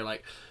sitting here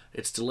like,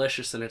 it's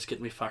delicious and it's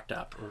getting me fucked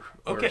up.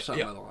 Or Okay.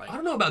 something Yeah. like I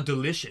don't know about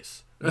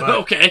delicious. But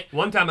Okay.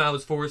 One time I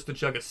was forced to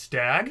chug a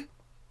Stag,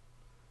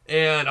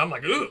 and I'm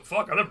like, ooh,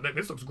 fuck!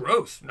 This looks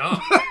gross. No,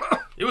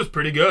 it was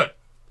pretty good.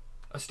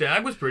 A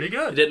Stag was pretty You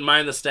good. didn't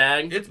mind the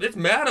Stag? It's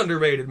mad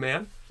underrated,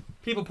 man.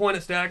 People point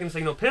at Stag and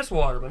say, piss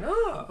water, but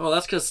no. Well,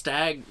 that's because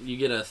Stag, you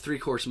get a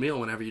 3-course meal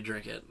whenever you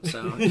drink it.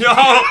 So Yo, is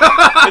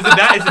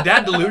it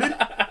that diluted?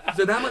 Is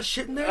there that much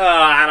shit in there?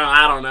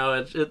 I don't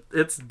know.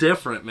 It's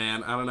different,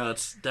 man. I don't know.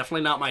 It's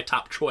definitely not my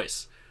top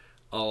choice.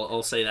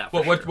 I'll say that.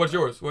 For sure. What's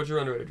yours? What's your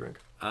underrated drink?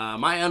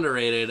 My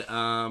underrated.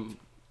 Well,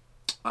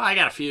 I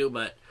got a few,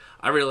 but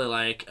I really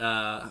like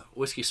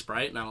whiskey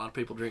Sprite. Not a lot of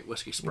people drink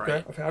whiskey Sprite.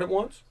 Okay, I've had it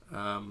once.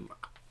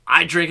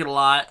 I drink it a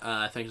lot.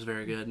 I think it's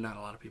very good. Not a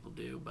lot of people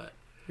do, but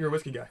You're a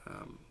whiskey guy,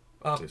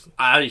 obviously.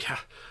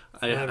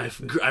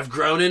 I've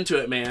grown into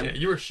it, man. Yeah,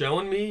 you were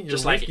showing me your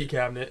Just like- whiskey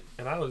cabinet,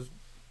 and I was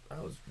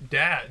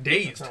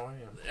dazed. That's how I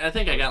am. I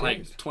think I got like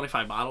Please.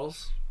 25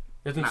 bottles.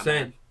 It's Not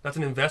insane. bad. That's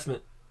an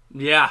investment.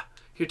 Yeah,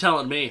 you're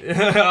telling me.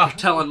 You're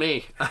telling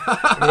me.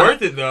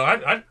 Worth it though.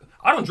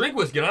 I don't drink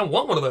whiskey, and I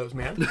want one of those,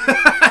 man.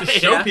 To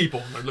show Yeah.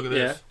 people. Like, look at Yeah.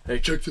 this. Hey,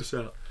 check this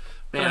out.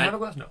 Can I have a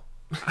glass? No.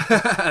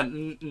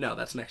 No,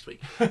 that's next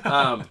week.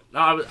 No,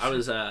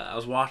 I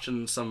was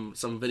watching some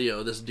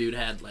video. This dude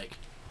had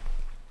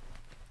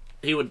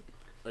he would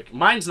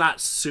mine's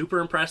not super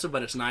impressive,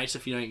 but it's nice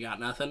if you ain't got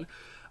nothing.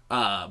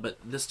 But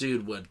this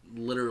dude would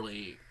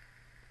literally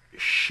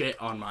shit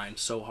on mine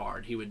so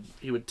hard. He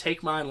would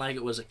take mine like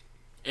it was an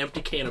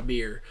empty can of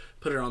beer,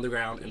 put it on the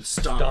ground, and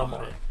stomp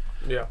on it.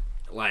 Yeah.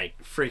 Like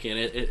freaking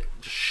it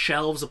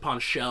shelves upon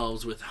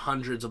shelves with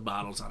hundreds of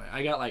bottles on it.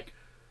 I got like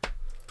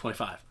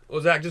 25.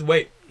 Well, Zach, just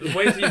wait. Just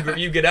wait till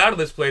you get out of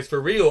this place for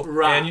real,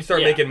 Right. and you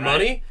start Yeah, making right.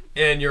 money,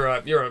 and you're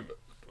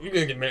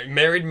gonna get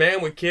married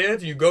man with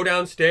kids. You go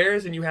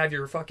downstairs and you have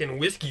your fucking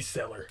whiskey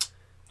cellar,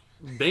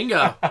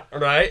 Bingo.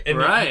 right? And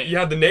Right. you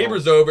have the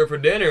neighbors over for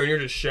dinner, and you're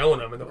just showing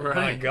them. And they're like, oh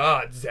my Right.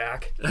 God,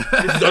 Zach,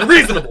 this is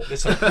unreasonable.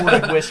 This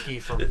imported whiskey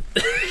from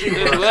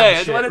Cuba. or some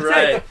That's shit. what it's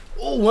Right. like.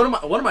 Oh, one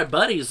of my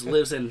buddies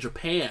lives in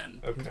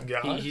Japan.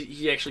 God.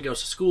 He actually goes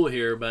to school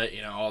here, but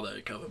all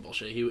the COVID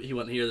bullshit. He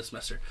wasn't here this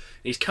semester. And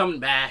he's coming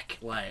back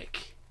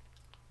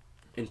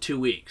in 2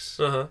 weeks,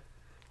 Uh-huh.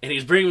 and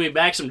he's bringing me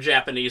back some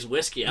Japanese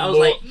whiskey. I was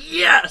Whoa. like,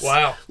 yes,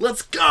 Wow.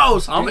 let's go.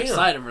 So I'm Damn.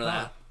 excited for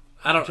that.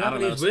 I don't know.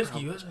 Japanese It's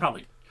whiskey, It's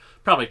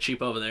probably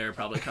cheap over there.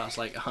 Probably costs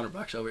like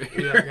 $100 over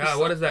here. Yeah, God,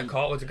 what is that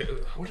called? What's it?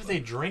 What do they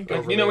drink Like,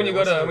 over you know when there? you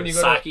go to What's when you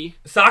the- go to Sake.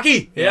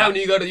 Sake. Yeah, Yeah. when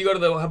you go to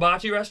the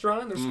hibachi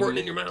restaurant, they're squirting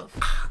it in your mouth.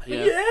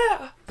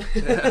 Yeah.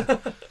 Yeah.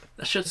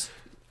 That shit's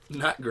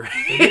not great.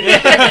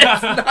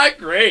 It's not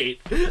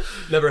great.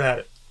 Never had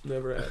it.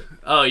 Never had it.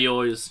 Oh, you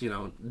always,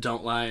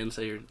 don't lie and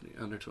say you're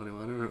under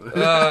 21.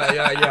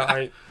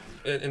 Yeah.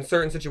 In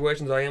certain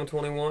situations, I am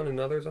 21, and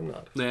others, I'm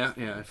not. Yeah,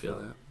 I feel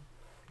that.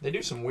 They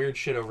do some weird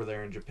shit over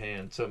there in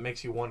Japan, so it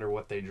makes you wonder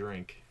what they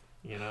drink.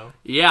 You know?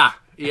 Yeah.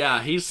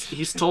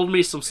 He's told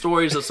me some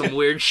stories of some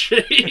weird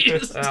shit.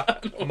 he's done.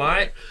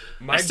 I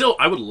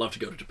would love to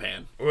go to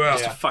Japan Well,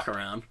 just to fuck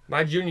around.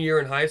 my junior year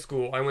in high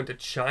school, I went to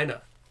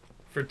China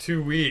for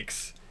 2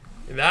 weeks.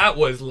 That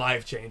was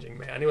life changing,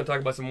 man. You want to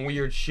talk about some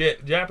weird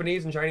shit?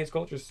 Japanese and Chinese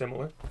culture is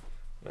similar.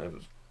 That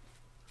was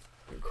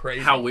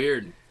crazy. How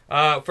weird.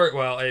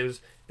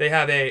 They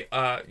have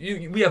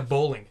we have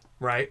bowling,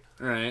 right?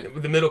 All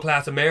right. The middle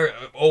class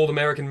old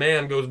American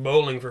man goes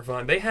bowling for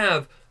fun. They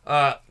have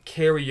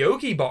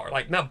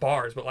karaoke not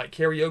bars, but like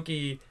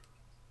karaoke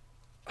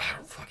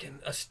fucking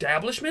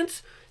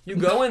establishments. You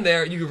go in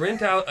there, you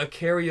rent out a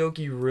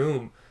karaoke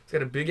room. It's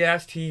got a big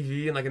ass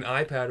TV and like an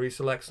iPad where you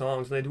select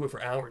songs, and they do it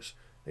for hours.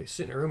 They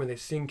sit in a room and they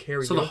sing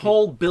karaoke. So the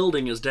whole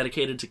building is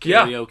dedicated to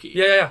karaoke.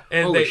 Yeah.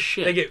 And Holy they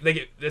shit. they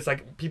get it's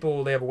like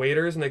people, they have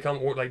waiters and they come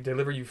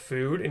deliver you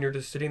food, and you're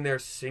just sitting there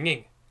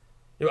singing.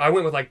 I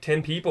went with like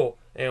 10 people,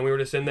 and we were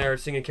just in there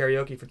singing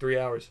karaoke for 3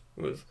 hours.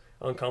 It was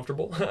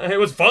uncomfortable. It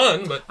was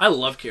fun, but I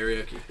love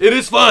karaoke. it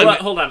is fun.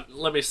 Hold on.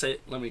 Let me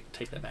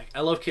take that back.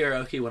 I love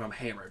karaoke when I'm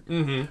hammered.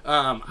 Mm-hmm.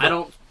 I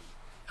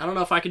don't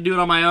know if I can do it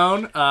on my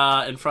own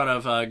in front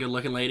of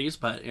good-looking ladies,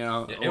 but when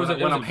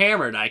I'm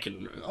hammered, I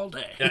can all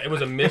day. Yeah, it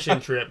was a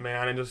mission trip,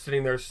 man, and just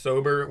sitting there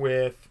sober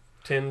with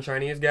 10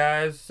 Chinese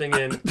guys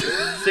singing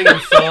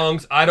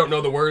songs I don't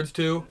know the words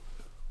to.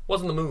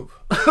 Wasn't the move.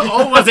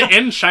 Oh, was it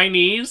in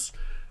Chinese?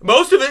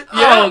 Most of it,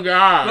 yeah. Oh,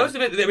 God. Most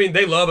of it. I mean,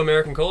 they love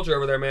American culture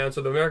over there, man.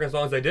 So the American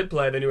songs they did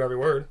play, they knew every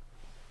word.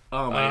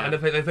 Oh, my And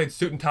God. they played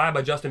 "Suit and Tie"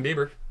 by Justin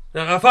Bieber.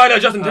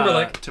 Justin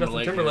Timberlake.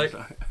 Timberlake. Justin Timberlake.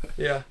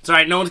 Yeah. It's all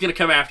right. No one's going to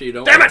come after you.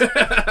 Don't Damn worry.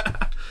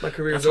 it! My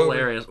career's That's over.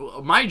 hilarious.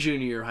 My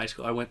junior year of high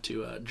school, I went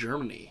to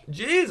Germany.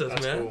 Jesus,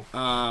 That's man.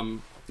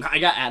 cool. I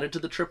got added to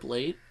the Triple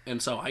Eight,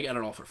 and so I got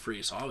it all for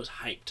free. So I was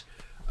hyped.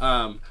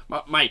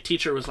 My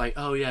teacher was like,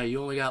 "Oh yeah,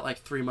 you only got like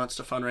 3 months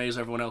to fundraise.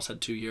 Everyone else had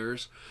 2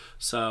 years,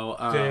 so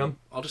Damn.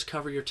 I'll just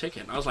cover your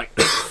ticket." And I was like,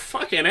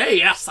 "Fucking hey,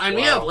 yeah, sign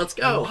me up. Let's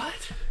go."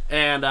 What?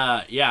 And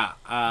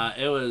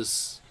it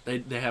was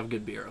they have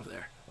good beer over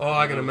there. Oh,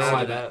 I can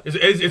imagine. that.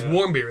 It's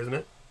warm beer, isn't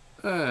it?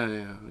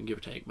 Yeah, give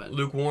or take, but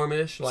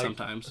Lukewarmish. Like,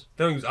 sometimes.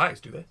 they don't use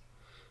ice, do they?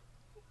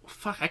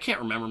 Fuck, I can't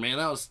remember, man.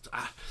 That was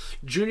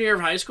junior year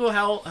of high school.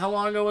 How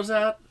long ago was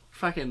that?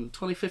 Fucking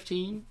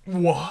 2015.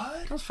 What?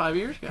 That was 5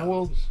 years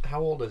ago.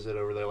 How old is it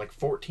over there? Like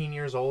 14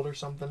 years old or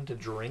something to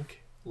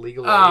drink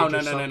legal Oh age no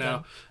or no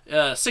something?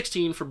 no!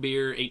 16 for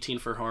beer, 18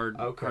 for hard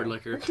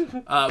liquor.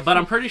 But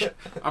I'm pretty sure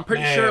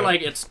Man,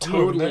 like it's I'm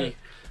moving there. totally.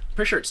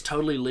 Pretty sure it's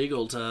totally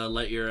legal to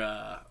let your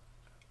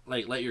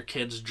let your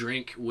kids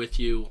drink with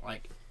you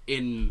like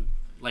in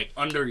like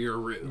under your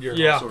roof.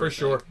 Yeah, sort for of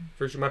sure. thing.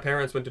 For sure. My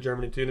parents went to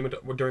Germany too. They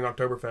went during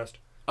Oktoberfest.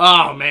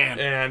 Oh man,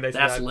 And they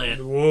that's said, lit.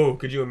 Whoa,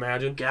 could you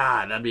imagine?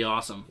 God, that'd be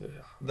awesome.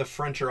 The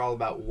French are all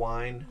about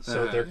wine,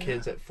 so Uh, their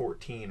kids at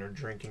 14 are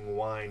drinking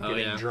wine, Oh,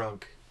 getting yeah.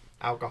 drunk.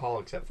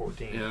 Alcoholics at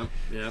 14. Yeah,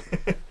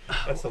 yeah.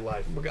 That's the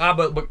life.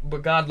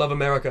 But God love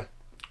America.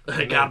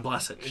 God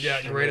bless it.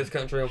 Yeah, greatest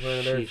country on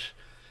planet Earth. Sheesh.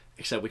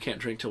 Except we can't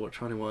drink till we're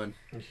 21.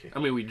 I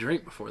mean, we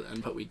drink before then,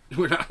 but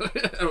we're not.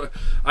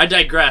 I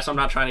digress. I'm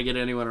not trying to get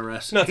anyone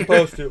arrested. Not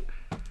supposed to.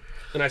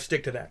 And I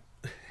stick to that.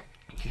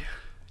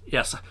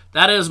 Yes,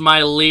 that is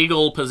my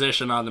legal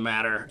position on the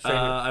matter. Same here.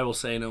 I will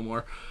say no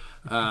more.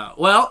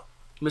 Well,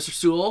 Mr.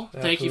 Sewell,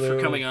 thank you for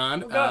Absolutely. coming on.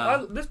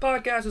 God, this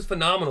podcast is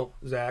phenomenal,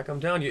 Zach. I'm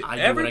telling you. I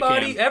do what I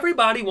can.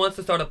 Everybody wants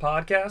to start a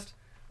podcast,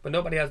 but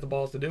nobody has the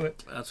balls to do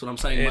it. That's what I'm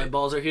saying. My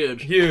balls are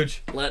huge.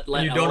 Huge. Let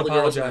And you all don't the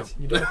girls apologize.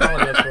 know. You don't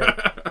apologize for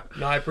it.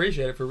 No, I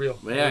appreciate it for real.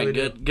 I Yeah, really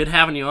do. good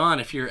having you on.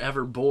 If you're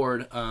ever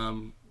bored,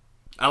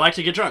 I like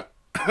to get drunk.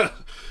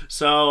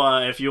 So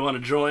if you want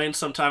to join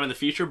sometime in the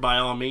future, by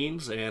all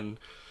means. And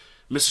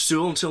Mr.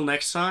 Sewell, until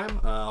next time,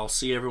 I'll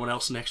see everyone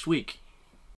else next week.